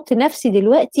بحط نفسي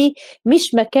دلوقتي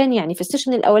مش مكان، يعني في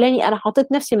السيشن الاولاني انا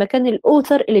حطيت نفسي مكان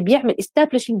الاوثر اللي بيعمل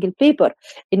establishing البيبر،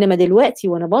 انما دلوقتي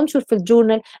وانا بنشر في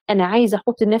الجورنال انا عايزه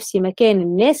احط نفسي مكان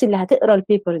الناس اللي هتقرا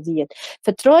البيبر ديت.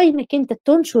 فتراي انك انت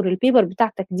تنشر البيبر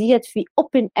بتاعتك ديت في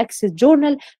open access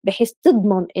journal بحيث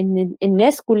تضمن ان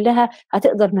الناس كلها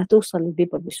هتقدر انها توصل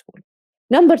للبيبر بسهوله.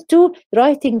 نمبر 2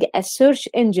 writing a search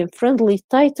engine friendly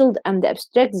titled and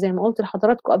abstract. زي ما قلت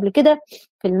لحضراتكم قبل كده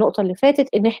في النقطه اللي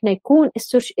فاتت ان احنا يكون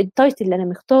السيرش التايتل اللي انا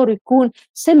مختاره يكون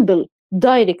simple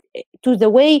direct to the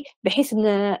way، بحيث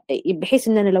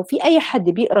ان انا لو في اي حد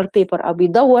بيقرا البيبر او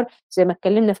بيدور زي ما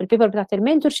اتكلمنا في البيبر بتاعت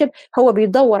المنتورشيب، هو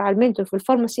بيدور على المنتور في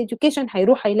الفارماسي اديوكيشن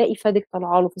هيروح هيلاقي فادك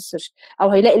طالعه له في السيرش، او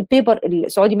هيلاقي البيبر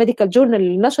السعودي ميديكال جورنال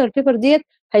اللي نشر البيبر ديت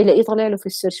هيلاقيه طالع له في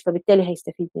السيرش، فبالتالي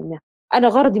هيستفيد منها. انا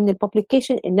غرضي من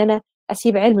الببليكيشن ان انا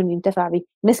اسيب علم انه ينتفع بيه،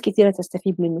 ناس كتيره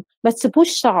تستفيد منه. ما تسيبوش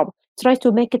صعب، try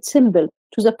to make it simple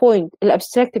to the point.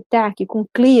 الابستراكت بتاعك يكون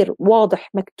كلير واضح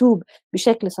مكتوب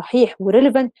بشكل صحيح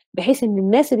وريليفنت، بحيث ان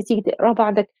الناس اللي تيجي تقراه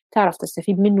بعدك تعرف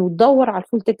تستفيد منه وتدور على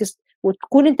الفول تكست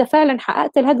وتكون انت فعلا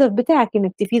حققت الهدف بتاعك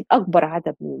انك تفيد اكبر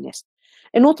عدد من الناس.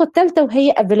 النقطة الثالثة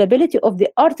وهي availability of the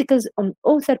articles on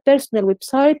author personal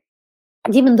website.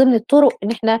 دي من ضمن الطرق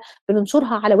ان احنا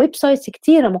بننشرها على ويب سايتس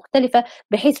كتيره مختلفه،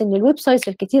 بحيث ان الويب سايتس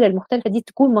الكتيره المختلفه دي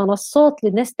تكون منصات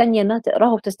للناس تانية انها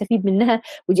تقراها وتستفيد منها.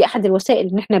 ودي احد الوسائل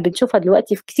اللي احنا بنشوفها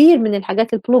دلوقتي في كتير من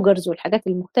الحاجات، البلوجرز والحاجات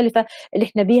المختلفه اللي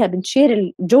احنا بيها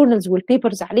بنشير الجورنالز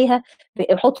والبيبرز عليها،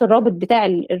 بحط الرابط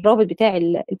بتاع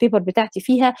البيبر بتاعتي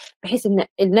فيها، بحيث ان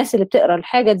الناس اللي بتقرا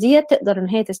الحاجه دي تقدر ان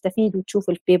هي تستفيد وتشوف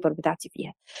البيبر بتاعتي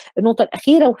فيها. النقطه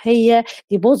الاخيره وهي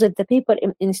deposit the paper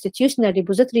in institutional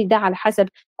repository. ده على حسب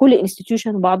كل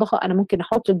انستتيوشن وبعضها، انا ممكن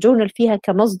احط الجورنال فيها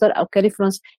كمصدر او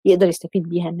كريفرنس يقدر يستفيد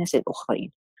بيها الناس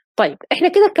الاخرين. طيب احنا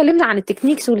كده اتكلمنا عن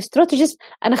التكنيكس والاستراتيجيز،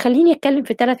 انا خليني اتكلم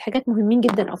في 3 حاجات مهمين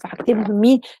جدا او في حاجتين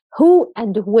مهمين. who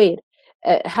and where.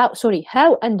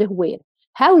 how and where.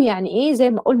 how يعني ايه؟ زي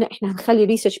ما قلنا احنا هنخلي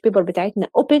الريسيرش بيبر بتاعتنا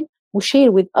open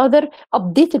وشير with other.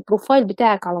 ابديت البروفايل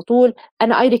بتاعك على طول.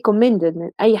 انا اي ريكومند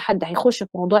ان اي حد هيخش في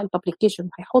موضوع الببليكيشن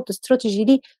وهيحط استراتيجي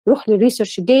دي يروح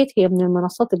للريسيرش جيت، هي من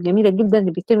المنصات الجميله جدا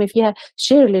اللي بيتم فيها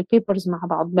شير للبيبرز مع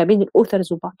بعض ما بين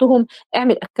الاوثرز وبعضهم.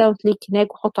 اعمل اكونت ليك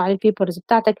هناك وحط عليه البيبرز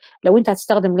بتاعتك. لو انت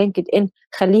هتستخدم لينكد ان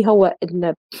خليه هو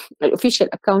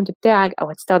الاوفيشال اكونت بتاعك، او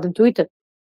هتستخدم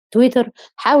تويتر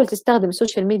حاول تستخدم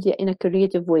السوشيال ميديا in a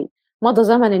creative way. مضى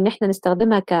زمن ان احنا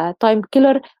نستخدمها كتايم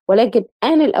كيلر، ولكن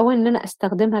آن الاوان ان انا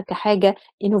استخدمها كحاجه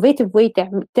innovative way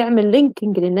تعمل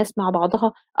لينكينج للناس مع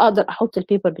بعضها، اقدر احط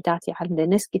البيبر بتاعتي عند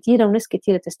ناس كتيره وناس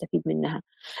كتيره تستفيد منها.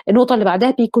 النقطه اللي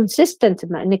بعدها بي كونسيستنت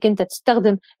مع انك انت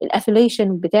تستخدم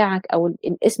الافيليشن بتاعك او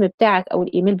الاسم بتاعك او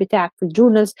الايميل بتاعك في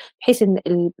الجورنالز، بحيث ان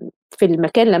في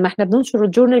المكان لما احنا بننشر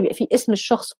الجورنال بيبقى فيه اسم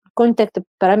الشخص والكونتاكت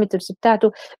بارامترز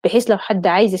بتاعته، بحيث لو حد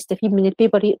عايز يستفيد من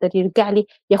البيبر يقدر يرجع لي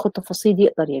ياخد تفاصيل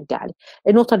يقدر يرجع لي.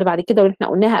 النقطه اللي بعد كده واللي احنا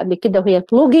قلناها قبل كده وهي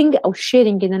البلوجينج او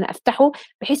الشيرنج، ان انا افتحه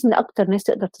بحيث ان اكتر ناس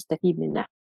تقدر تستفيد منها.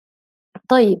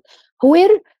 طيب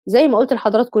وير زي ما قلت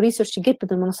لحضراتكم ريسيرش جيت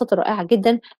من المنصات الرائعه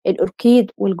جدا.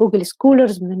 الاوركيد والجوجل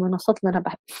سكولرز من المنصات اللي انا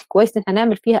بحب كويس ان احنا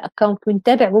نعمل فيها اكونت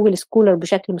ونتابع جوجل سكولر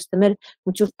بشكل مستمر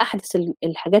ونشوف احدث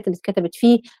الحاجات اللي اتكتبت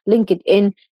فيه. لينكد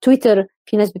ان، تويتر،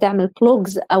 في ناس بتعمل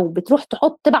بلوجز او بتروح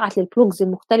تبعت للبلوجز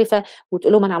المختلفه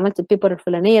وتقول لهم انا عملت البيبر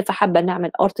الفلانيه فحابه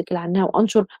نعمل ارتكل عنها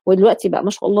وانشر. ودلوقتي بقى ما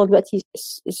شاء الله دلوقتي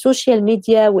السوشيال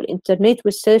ميديا والانترنت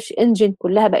والسيرش انجن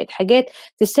كلها بقت حاجات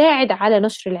تساعد على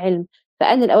نشر العلم.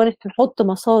 فأن الأوان احنا نحط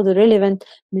مصادر ريليفنت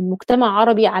من مجتمع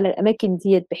عربي على الأماكن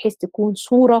ديت، بحيث تكون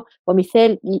صورة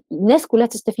ومثال الناس كلها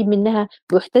تستفيد منها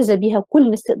ويحتذى بيها وكل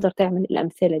الناس تقدر تعمل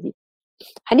الأمثلة دي.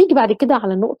 هنيجي بعد كده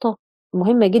على نقطة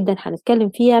مهمة جدا هنتكلم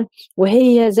فيها،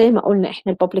 وهي زي ما قلنا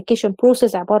احنا الببليكيشن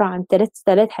بروسيس عبارة عن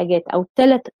ثلاث حاجات أو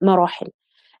 3 مراحل.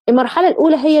 المرحلة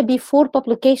الأولى هي before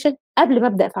publication، قبل ما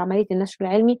أبدأ في عملية النشر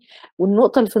العلمي،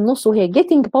 والنقطة اللي في النص وهي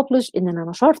getting published إن أنا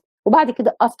نشرت، وبعد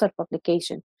كده after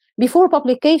publication. before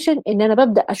publication إن أنا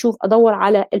ببدأ أشوف أدور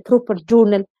على البروبر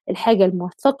جورنال، الحاجة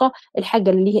الموثقة، الحاجة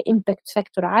اللي ليها impact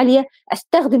factor عالية،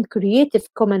 أستخدم creative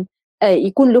common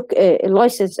يكون له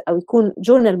لايسنس او يكون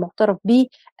جورنال معترف بيه،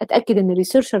 اتاكد ان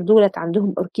الريسيرشر دولت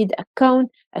عندهم اوركيد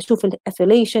اكونت، اشوف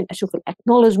الافيليشن، اشوف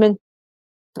الاكنولجمنت،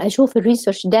 اشوف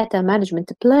الريسيرش داتا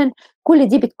مانجمنت بلان. كل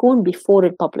دي بتكون بيفور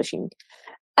الببلشنج.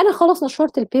 انا خلاص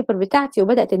نشرت البيبر بتاعتي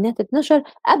وبدات انها تتنشر،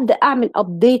 ابدا اعمل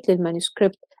ابديت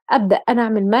للمانuscript، ابدا انا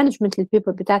اعمل مانجمنت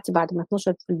للبيبر بتاعتي بعد ما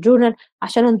اتنشرت في الجورنال،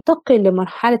 عشان انتقل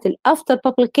لمرحله الافتر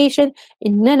بابليكيشن،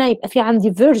 ان انا يبقى في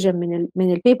عندي فيرجن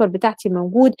من البيبر بتاعتي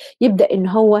موجود، يبدا ان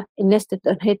هو الناس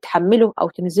تقدر هي تحمله او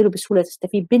تنزله بسهوله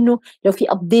تستفيد منه. لو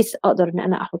في ابديتس اقدر ان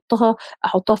انا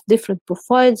احطها في ديفرنت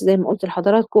بروفايلز زي ما قلت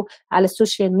لحضراتكم على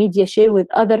السوشيال ميديا، شير وذ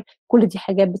اذر. كل دي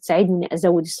حاجات بتساعدني اني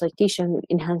ازود السيتيشن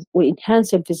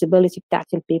وانهانس الفيزيبيليتي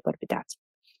بتاعت البيبر بتاعتي.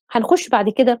 هنخش بعد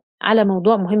كده على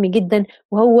موضوع مهم جدا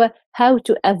وهو how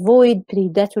to avoid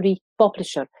predatory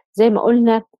publisher. زي ما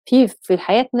قلنا في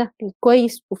حياتنا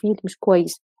الكويس وفي اللي مش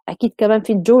كويس، اكيد كمان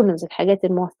في الجورنالز الحاجات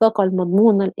الموثقه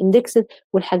المضمونه الاندكسد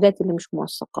والحاجات اللي مش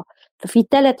موثقه. ففي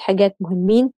 3 حاجات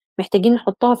مهمين محتاجين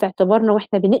نحطها في اعتبارنا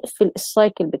واحنا بنقفل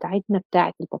السايكل بتاعتنا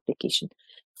بتاعت الببليكيشن.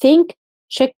 think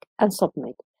check and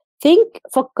submit. think،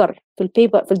 فكر في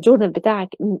البيبر في الجورنال بتاعك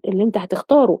اللي انت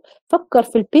هتختاره، فكر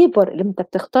في البيبر اللي انت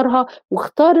بتختارها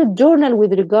واختار الجورنال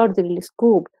with regard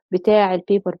للسكوب بتاع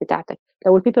البيبر بتاعتك.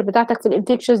 لو البيبر بتاعتك في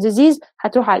الانفكشنز ديزيز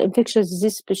هتروح على الانفكشنز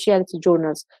ديزيز سبيشاليتي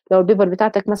جورنالز. لو البيبر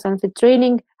بتاعتك مثلا في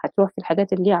التريننج هتروح في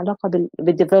الحاجات اللي ليها علاقه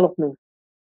بالديفلوبمنت.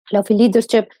 لو في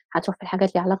الليدرشيب هتروح في الحاجات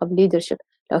اللي ليها علاقه بالليدرشيب.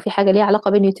 لو في حاجه ليها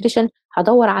علاقه بالنيوتريشن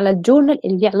هدور على الجورنال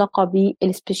اللي ليه علاقه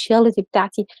بالسبيشاليتي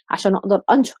بتاعتي عشان اقدر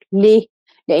انشر. ليه؟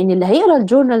 لان اللي هيقرا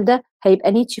الجورنال ده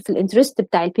هيبقى نيتشي في الانترست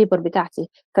بتاع البيبر بتاعتي.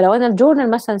 فلو انا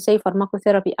الجورنال مثلا سي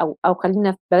فارماكوثيرابي او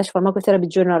خلينا بلاش فارماكوثيرابي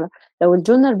جورنال، لو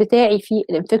الجورنال بتاعي فيه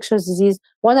الانفكشوس ديزيز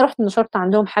وانا رحت نشرت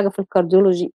عندهم حاجه في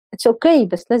الكارديولوجي، اتس اوكي،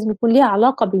 بس لازم يكون ليها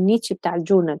علاقه بالنيتش بتاع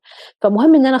الجورنال.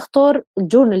 فمهم ان انا اختار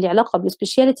الجورنال اللي علاقه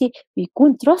بالسبيشاليتي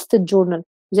ويكون تراستد جورنال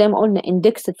زي ما قلنا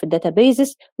اندكسد في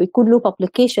الداتابيزز، ويكون له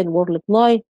بابليكيشن وورلد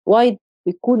وايد،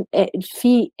 ويكون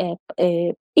في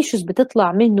ايشوز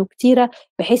بتطلع منه كتيره،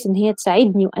 بحيث ان هي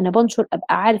تساعدني وانا بنشر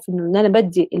ابقى عارف ان انا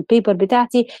بدي البيبر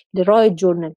بتاعتي للرايت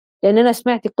جورنال. لان انا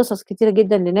سمعت قصص كتيره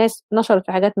جدا لناس نشرت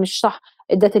في حاجات مش صح،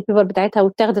 ادت البيبر بتاعتها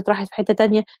واتاخدت راحت في حته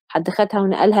تانية، حد خدها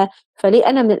ونقلها. فليه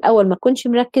انا من الاول ما اكونش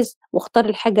مركز واختار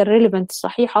الحاجه الريليفنت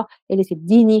الصحيحه اللي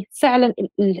تديني فعلا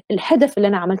الهدف اللي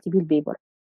انا عملت بيه البيبر.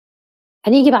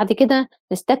 هنيجي بعد كده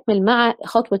نستكمل مع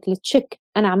خطوه التشيك.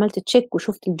 انا عملت تشيك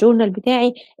وشفت الجورنال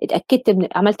بتاعي، اتاكدت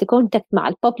عملت كونتاكت مع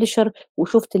الببلشر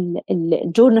وشفت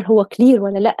الجورنال هو كلير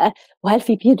ولا لا، وهل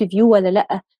في بير ريفيو ولا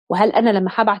لا، وهل انا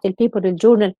لما هبعت البيبر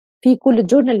للجورنال في كل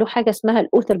جورنال له حاجه اسمها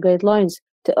الاوثر جايد لاينز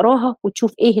تقراها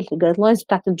وتشوف ايه الجايد لاينز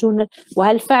بتاعت الجورنال،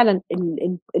 وهل فعلا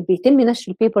بيتم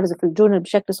نشر البيبرز في الجورنال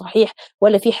بشكل صحيح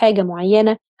ولا في حاجه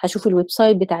معينه. هشوف الويب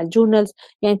سايت بتاع الجورنالز.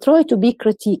 يعني تراي تو بي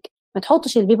كريتيك، ما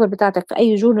تحطش البيبر بتاعتك في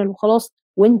اي جورنال وخلاص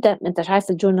وانت ما انتش عارف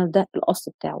الجورنال ده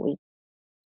الاصل بتاعه ايه.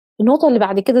 النقطه اللي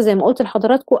بعد كده زي ما قلت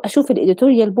لحضراتكم، اشوف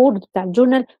الاديتوريال بورد بتاع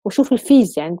الجورنال واشوف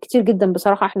الفيز. يعني كتير جدا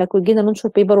بصراحه احنا كنا جينا ننشر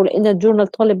بيبر ولقينا الجورنال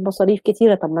طالب مصاريف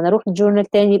كتيره، طب ما انا اروح الجورنال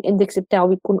تاني الاندكس بتاعه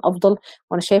بيكون افضل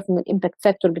وانا شايف ان الامباكت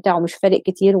فاكتور بتاعه مش فارق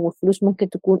كتير والفلوس ممكن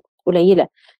تكون قليله.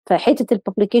 فحته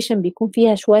الببليكيشن بيكون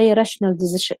فيها شويه راشنال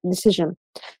ديسيجن.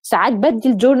 ساعات بدي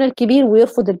الجورنال كبير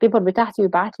ويرفض البيبر بتاعتي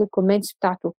ويبعت لي الكومنتس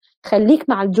بتاعته. خليك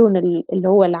مع الجورنال اللي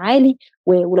هو العالي،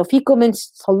 ولو في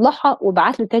كومنتس صلحها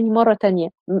وابعت له تاني مره تانيه.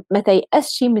 ما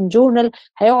تيأسش من جورنال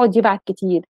هيقعد يبعت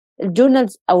كتير.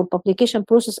 الجورنالز او الببليكيشن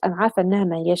بروسيس انا عارفه انها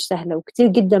ما هياش سهله، وكتير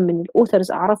جدا من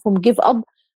الاوثرز اعرفهم جيف اب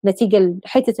نتيجه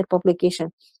لحته الببليكيشن.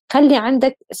 خلي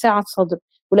عندك سعه صدر،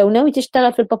 ولو ناوي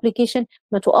تشتغل في الببليكيشن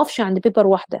ما توقفش عند بيبر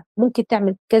واحده، ممكن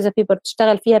تعمل كذا بيبر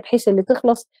تشتغل فيها بحيث اللي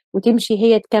تخلص وتمشي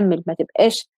هي تكمل، ما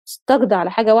تبقاش استجدع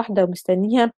على حاجه واحده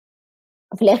ومستنيها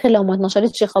في الاخر لو ما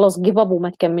اتنشرتش خلاص جيب اب وما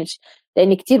تكملش،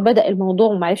 لان كتير بدأ الموضوع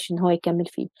وما عرفش ان هو يكمل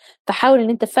فيه. فحاول ان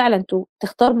انت فعلا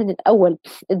تختار من الاول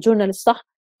الجورنال الصح.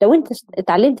 لو انت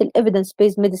اتعلمت الايفيدنس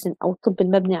بيز ميديسن او الطب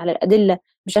المبني على الادله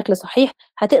بشكل صحيح،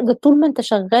 هتقدر طول ما انت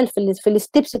شغال في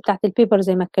الستبس بتاعت البيبر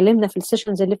زي ما اتكلمنا في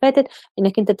السيشنز اللي فاتت،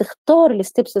 انك انت تختار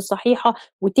الستبس الصحيحه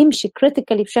وتمشي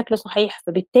كريتيكالي بشكل صحيح.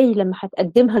 فبالتالي لما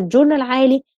هتقدمها الجورنال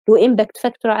عالي له امباكت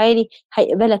فاكتور عالي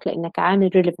هيقبلك لانك عامل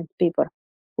ريليفنت بيبر.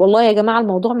 والله يا جماعة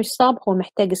الموضوع مش صعب، هو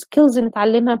محتاج سكيلز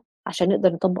نتعلمها عشان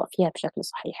نقدر نطبق فيها بشكل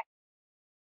صحيح.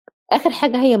 اخر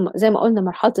حاجه هي زي ما قلنا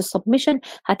مرحله السبمشن.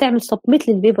 هتعمل سبميت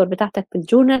للبيبر بتاعتك في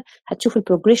الجورنال، هتشوف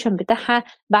البروجريشن بتاعها.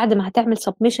 بعد ما هتعمل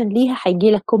سبمشن ليها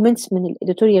هيجي لك كومنتس من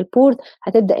الاديتوريال بورد،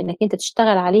 هتبدا انك انت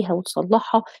تشتغل عليها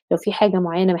وتصلحها لو في حاجه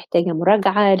معينه محتاجه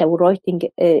مراجعه، لو الرايتنج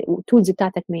التولز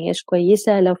بتاعتك ما هياش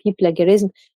كويسه، لو في بلاجيريزم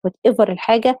وات ايفر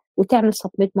الحاجه، وتعمل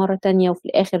سبميت مره ثانيه وفي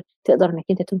الاخر تقدر انك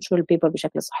انت تنشر البيبر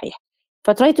بشكل صحيح.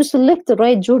 فتراي تو سيلكت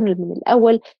الرايت جورنال من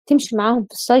الاول، تمشي معاهم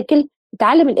في السايكل،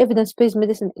 تتعلم الايفيدنس بيز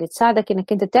ميديسن اللي تساعدك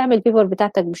انك انت تعمل البيبر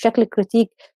بتاعتك بشكل كريتيك.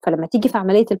 فلما تيجي في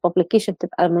عمليه الببليكيشن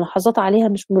تبقى الملاحظات عليها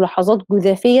مش ملاحظات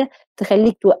جزافيه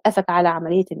تخليك توقفك على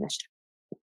عمليه النشر.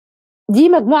 دي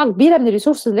مجموعه كبيره من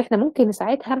الريسورسز اللي احنا ممكن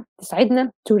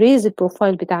تساعدنا تو ريز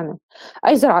البروفايل بتاعنا،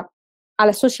 ايذر على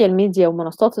السوشيال ميديا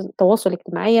ومنصات التواصل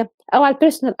الاجتماعيه او على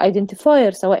البيرسونال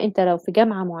ايدنتيفاير، سواء انت لو في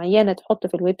جامعه معينه تحط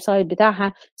في الويب سايت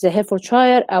بتاعها زي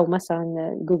هيفورشاير او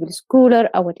مثلا جوجل سكولر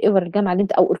او وات ايفر الجامعه اللي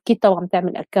انت، او اوركيد طبعا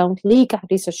تعمل اكونت ليك على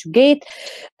ريسيرش جيت.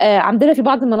 عندنا في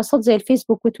بعض المنصات زي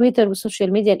الفيسبوك وتويتر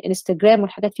والسوشيال ميديا الانستجرام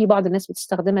والحاجات، في بعض الناس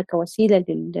بتستخدمها كوسيله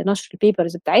لنشر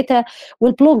البيبرز بتاعتها.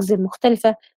 والبلوجز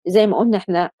المختلفه زي ما قلنا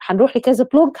احنا هنروح لكذا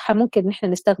بلوج ممكن ان احنا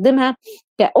نستخدمها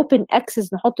كاوبن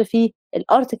اكسس نحط فيه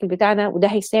الارتكل بتاعنا، وده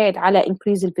هيساعد على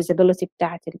increase الفيزيبيليتي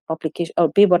بتاعه الببليكيشن او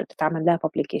البيبر اللي اتعمل لها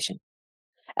ببليكيشن.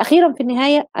 اخيرا في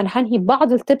النهايه انا هنهي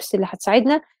بعض التبس اللي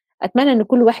هتساعدنا، اتمنى ان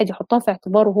كل واحد يحطها في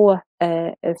اعتباره وهو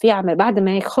في عمل بعد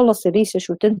ما يخلص الريسيرش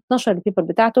وتنشر البيبر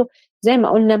بتاعته. زي ما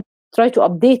قلنا try to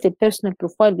update البيرسونال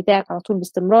بروفايل بتاعك على طول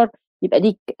باستمرار، يبقى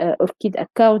ليك اوركيد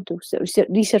اكونت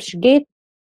وريسيرش جيت،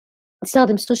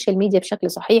 تستخدم السوشيال ميديا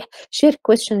بشكل صحيح، شير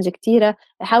كويستشنز كتيره،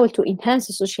 حاول تو انهانس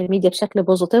السوشيال ميديا بشكل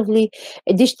بوزيتيفلي.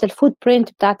 الديجيتال فوت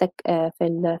برينت بتاعتك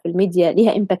في الميديا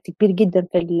ليها امباكت كبير جدا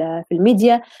في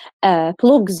الميديا.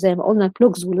 بلوجز زي ما قلنا،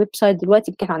 البلوجز والويب سايت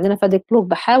دلوقتي كان عندنا فادك بلوج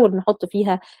بحاول نحط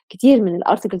فيها كتير من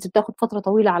الارتكلز، بتاخد فتره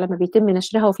طويله على ما بيتم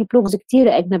نشرها، وفي بلوجز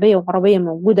كتيره اجنبيه وعربيه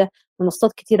موجوده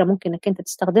منصات كتيره ممكن انك انت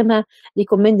تستخدمها.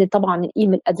 ريكومند طبعا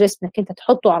الايميل ادريس انك انت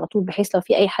تحطه على طول، بحيث لو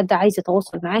في اي حد عايز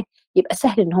يتواصل معاك يبقى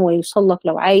سهل ان هو يوصل لك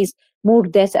لو عايز مور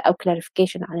داتا او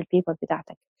كلاريفيكيشن عن البيبر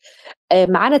بتاعتك.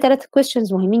 معانا 3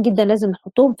 questions مهمين جدا لازم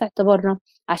نحطهم في اعتبارنا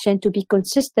عشان to be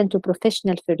consistent to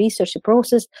professional في research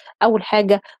process. أول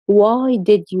حاجة what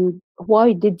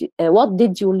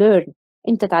did you learn؟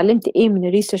 أنت اتعلمت إيه من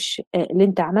الريسيرش اللي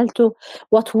أنت عملته؟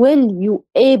 what will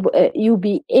you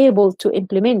be able to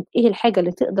implement؟ إيه الحاجة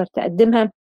اللي تقدر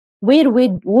تقدمها؟ where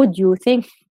would you think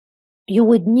you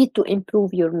would need to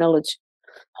improve your knowledge؟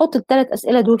 حط ال3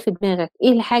 أسئلة دول في دماغك،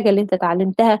 إيه الحاجة اللي أنت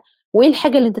اتعلمتها وإيه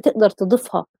الحاجة اللي أنت تقدر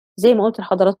تضيفها. زي ما قلت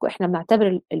لحضراتكم إحنا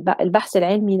بنعتبر البحث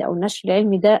العلمي أو النشر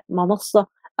العلمي ده منصة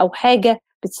أو حاجة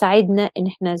بتساعدنا إن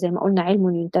إحنا زي ما قلنا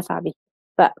علم ينتفع به.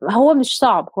 فهو مش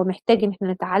صعب، هو محتاج إن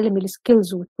إحنا نتعلم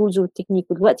السكيلز والتولز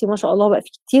والتكنيك، ودلوقتي ما شاء الله بقى في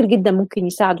كتير جدا ممكن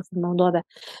يساعدوا في الموضوع ده.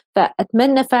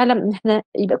 فأتمنى فعلا إن إحنا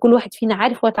يبقى كل واحد فينا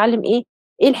عارف هو اتعلم إيه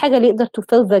الحاجة اللي يقدر to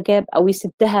fill the gap أو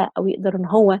يسدها أو يقدر إن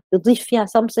هو يضيف فيها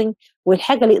something،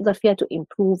 والحاجة اللي يقدر فيها to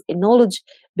improve النولج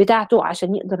بتاعته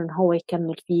عشان يقدر إن هو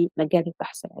يكمل في مجال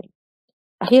البحث العلمي.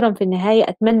 أخيرا في النهاية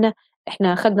أتمنى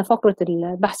إحنا خدنا فقرة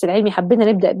البحث العلمي حبينا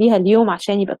نبدأ بيها اليوم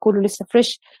عشان يبقى كله لسه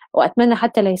فريش، وأتمنى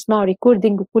حتى اللي يسمعوا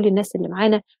ريكوردينج وكل الناس اللي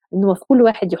معانا إنه في كل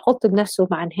واحد يحط لنفسه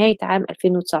مع نهاية عام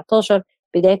 2019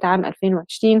 بداية عام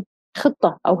 2020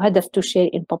 خطة أو هدف to share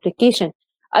in publication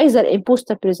either in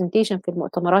poster presentation في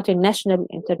المؤتمرات الناشونال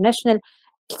والانترناشونال.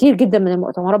 كتير جدا من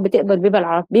المؤتمرات بتقبل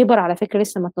بيبر على فكرة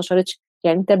لسه ما اتنشرتش،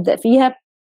 يعني تبدأ فيها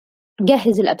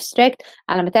جهز الابستراكت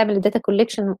على ما تعمل الداتا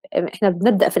كوليكشن. احنا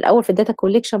بنبدا في الاول في الداتا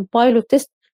كوليكشن بايلوت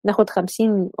تيست، ناخد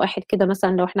 50 واحد كده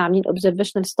مثلا لو احنا عاملين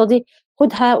اوبزرفيشنال ستادي،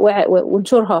 خدها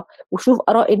وانشرها وشوف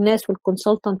اراء الناس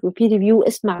والكونسلتنت والبي ريفيو،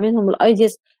 اسمع منهم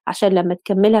الايدياز عشان لما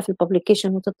تكملها في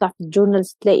الببليكيشن وتطلع في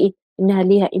الجورنالز تلاقي انها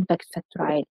ليها امباكت فاكتور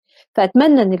عالي.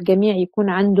 فاتمنى ان الجميع يكون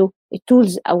عنده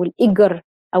التولز او الايجر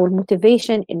او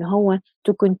الموتيفيشن ان هو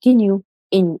to continue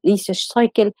in research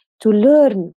cycle to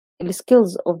learn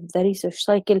السكيلز اوف ذا ريسيرش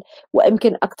سايكل.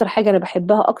 ويمكن اكتر حاجه انا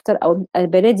بحبها اكتر او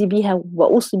بنادي بيها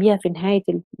وبوصي بيها في نهايه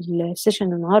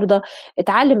السيشن النهارده،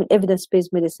 اتعلم الايفيدنس بيز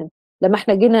ميديسن. لما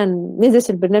احنا جينا ندرس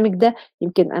البرنامج ده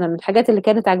يمكن انا من الحاجات اللي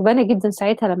كانت عجبانه جدا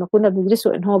ساعتها لما كنا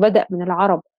بندرسه ان هو بدا من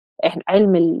العرب، احنا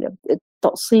علم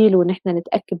التأصيل وان احنا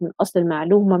نتاكد من اصل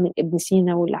المعلومه من ابن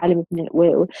سينا والعالم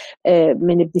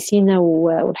من ابن سينا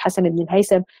والحسن بن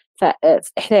الهيثم.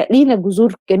 فاحنا لينا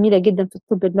جذور جميله جدا في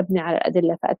الطب المبني على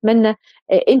الادله. فاتمنى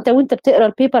انت وانت بتقرا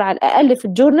البيبر على الاقل في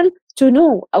الجورنال to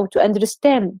know او to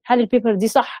understand هل البيبر دي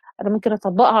صح، انا ممكن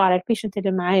اطبقها على البيشنت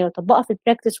اللي معايا واطبقها في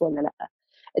البراكتس ولا لا.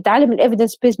 اتعلم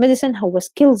الايفيدنس بيز ميديسن هو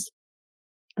سكيلز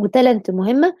وتالنت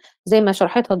مهمه زي ما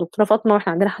شرحتها الدكتوره فاطمه،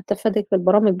 واحنا عندنا حتى فادك في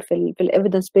البرامج في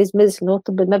الايفيدنس بيز ميديسن اللي هو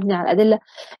الطب المبني على الادله.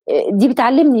 دي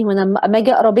بتعلمني لما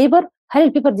اجي اقرا بيبر هل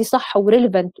البيبر دي صح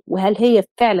وريليفنت وهل هي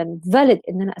فعلا فاليد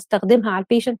ان انا استخدمها على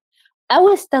البيشنت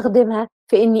او استخدمها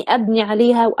في اني ابني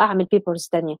عليها واعمل بيبرز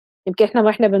ثانيه. يمكن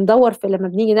احنا بندور في لما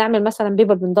بنيجي نعمل مثلا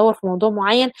بيبر بندور في موضوع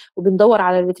معين وبندور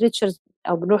على الليتريتشرز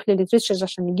او بنروح للليتريتشرز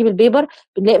عشان نجيب البيبر،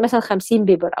 بنلاقي مثلا 50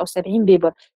 بيبر او 70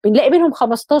 بيبر، بنلاقي منهم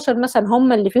 15 مثلا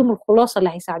هم اللي فيهم الخلاصه اللي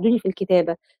هيساعدوني في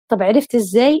الكتابه. طب عرفت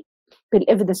ازاي؟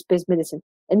 بالايفيدنس بيز ميديسن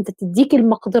انت تديك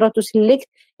المقدره تسلكت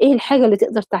ايه الحاجه اللي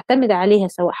تقدر تعتمد عليها،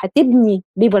 سواء هتبني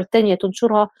بيبر تانية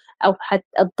تنشرها او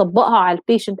هتطبقها على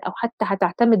البيشنت او حتى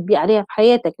هتعتمد بيه عليها في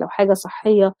حياتك لو حاجه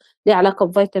صحيه ليها علاقه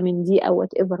بفيتامين دي او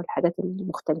وات ايفر الحاجات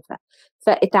المختلفه.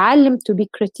 فاتعلم to be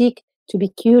critique to be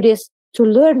curious to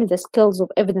learn the skills of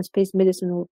evidence-based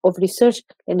medicine of research،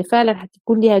 لأن فعلا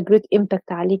هتكون ليها great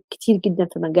impact عليك كتير جدا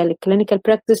في مجال الكلينيكال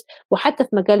براكتس وحتى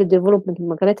في مجال الديفلوبمنت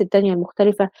والمجالات التانية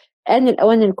المختلفة. آن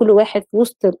الأوان إن كل واحد في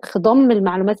وسط خضم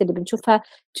المعلومات اللي بنشوفها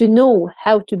to know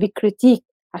how to be critique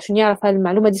عشان يعرف هل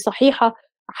المعلومة دي صحيحة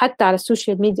حتى على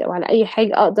السوشيال ميديا أو على أي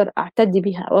حاجة أقدر أعتدي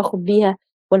بيها أو أخد بيها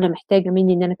ولا محتاجة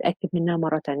مني إن أنا أتأكد منها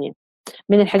مرة تانية.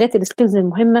 من الحاجات السكيلز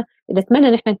المهمة اللي أتمنى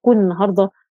إن احنا نكون النهاردة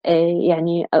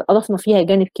يعني أضفنا فيها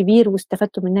جانب كبير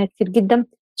واستفدتوا منها كتير جدا. إن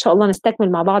شاء الله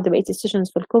نستكمل مع بعض بقية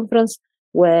السيشنز في الكونفرنس،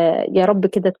 ويا رب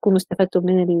كده تكونوا استفدتوا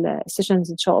من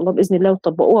السيشنز إن شاء الله بإذن الله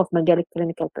وتطبقوها في مجال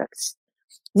الكلينيكال براكتس.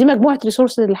 دي مجموعة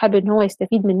ريسورسز اللي حابب إن هو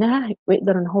يستفيد منها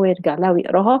ويقدر إن هو يرجع لها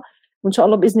ويقراها، وإن شاء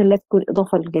الله بإذن الله تكون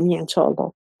إضافة للجميع إن شاء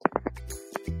الله.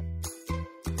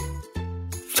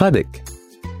 FADIC.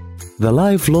 The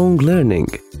lifelong learning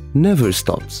never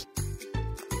stops.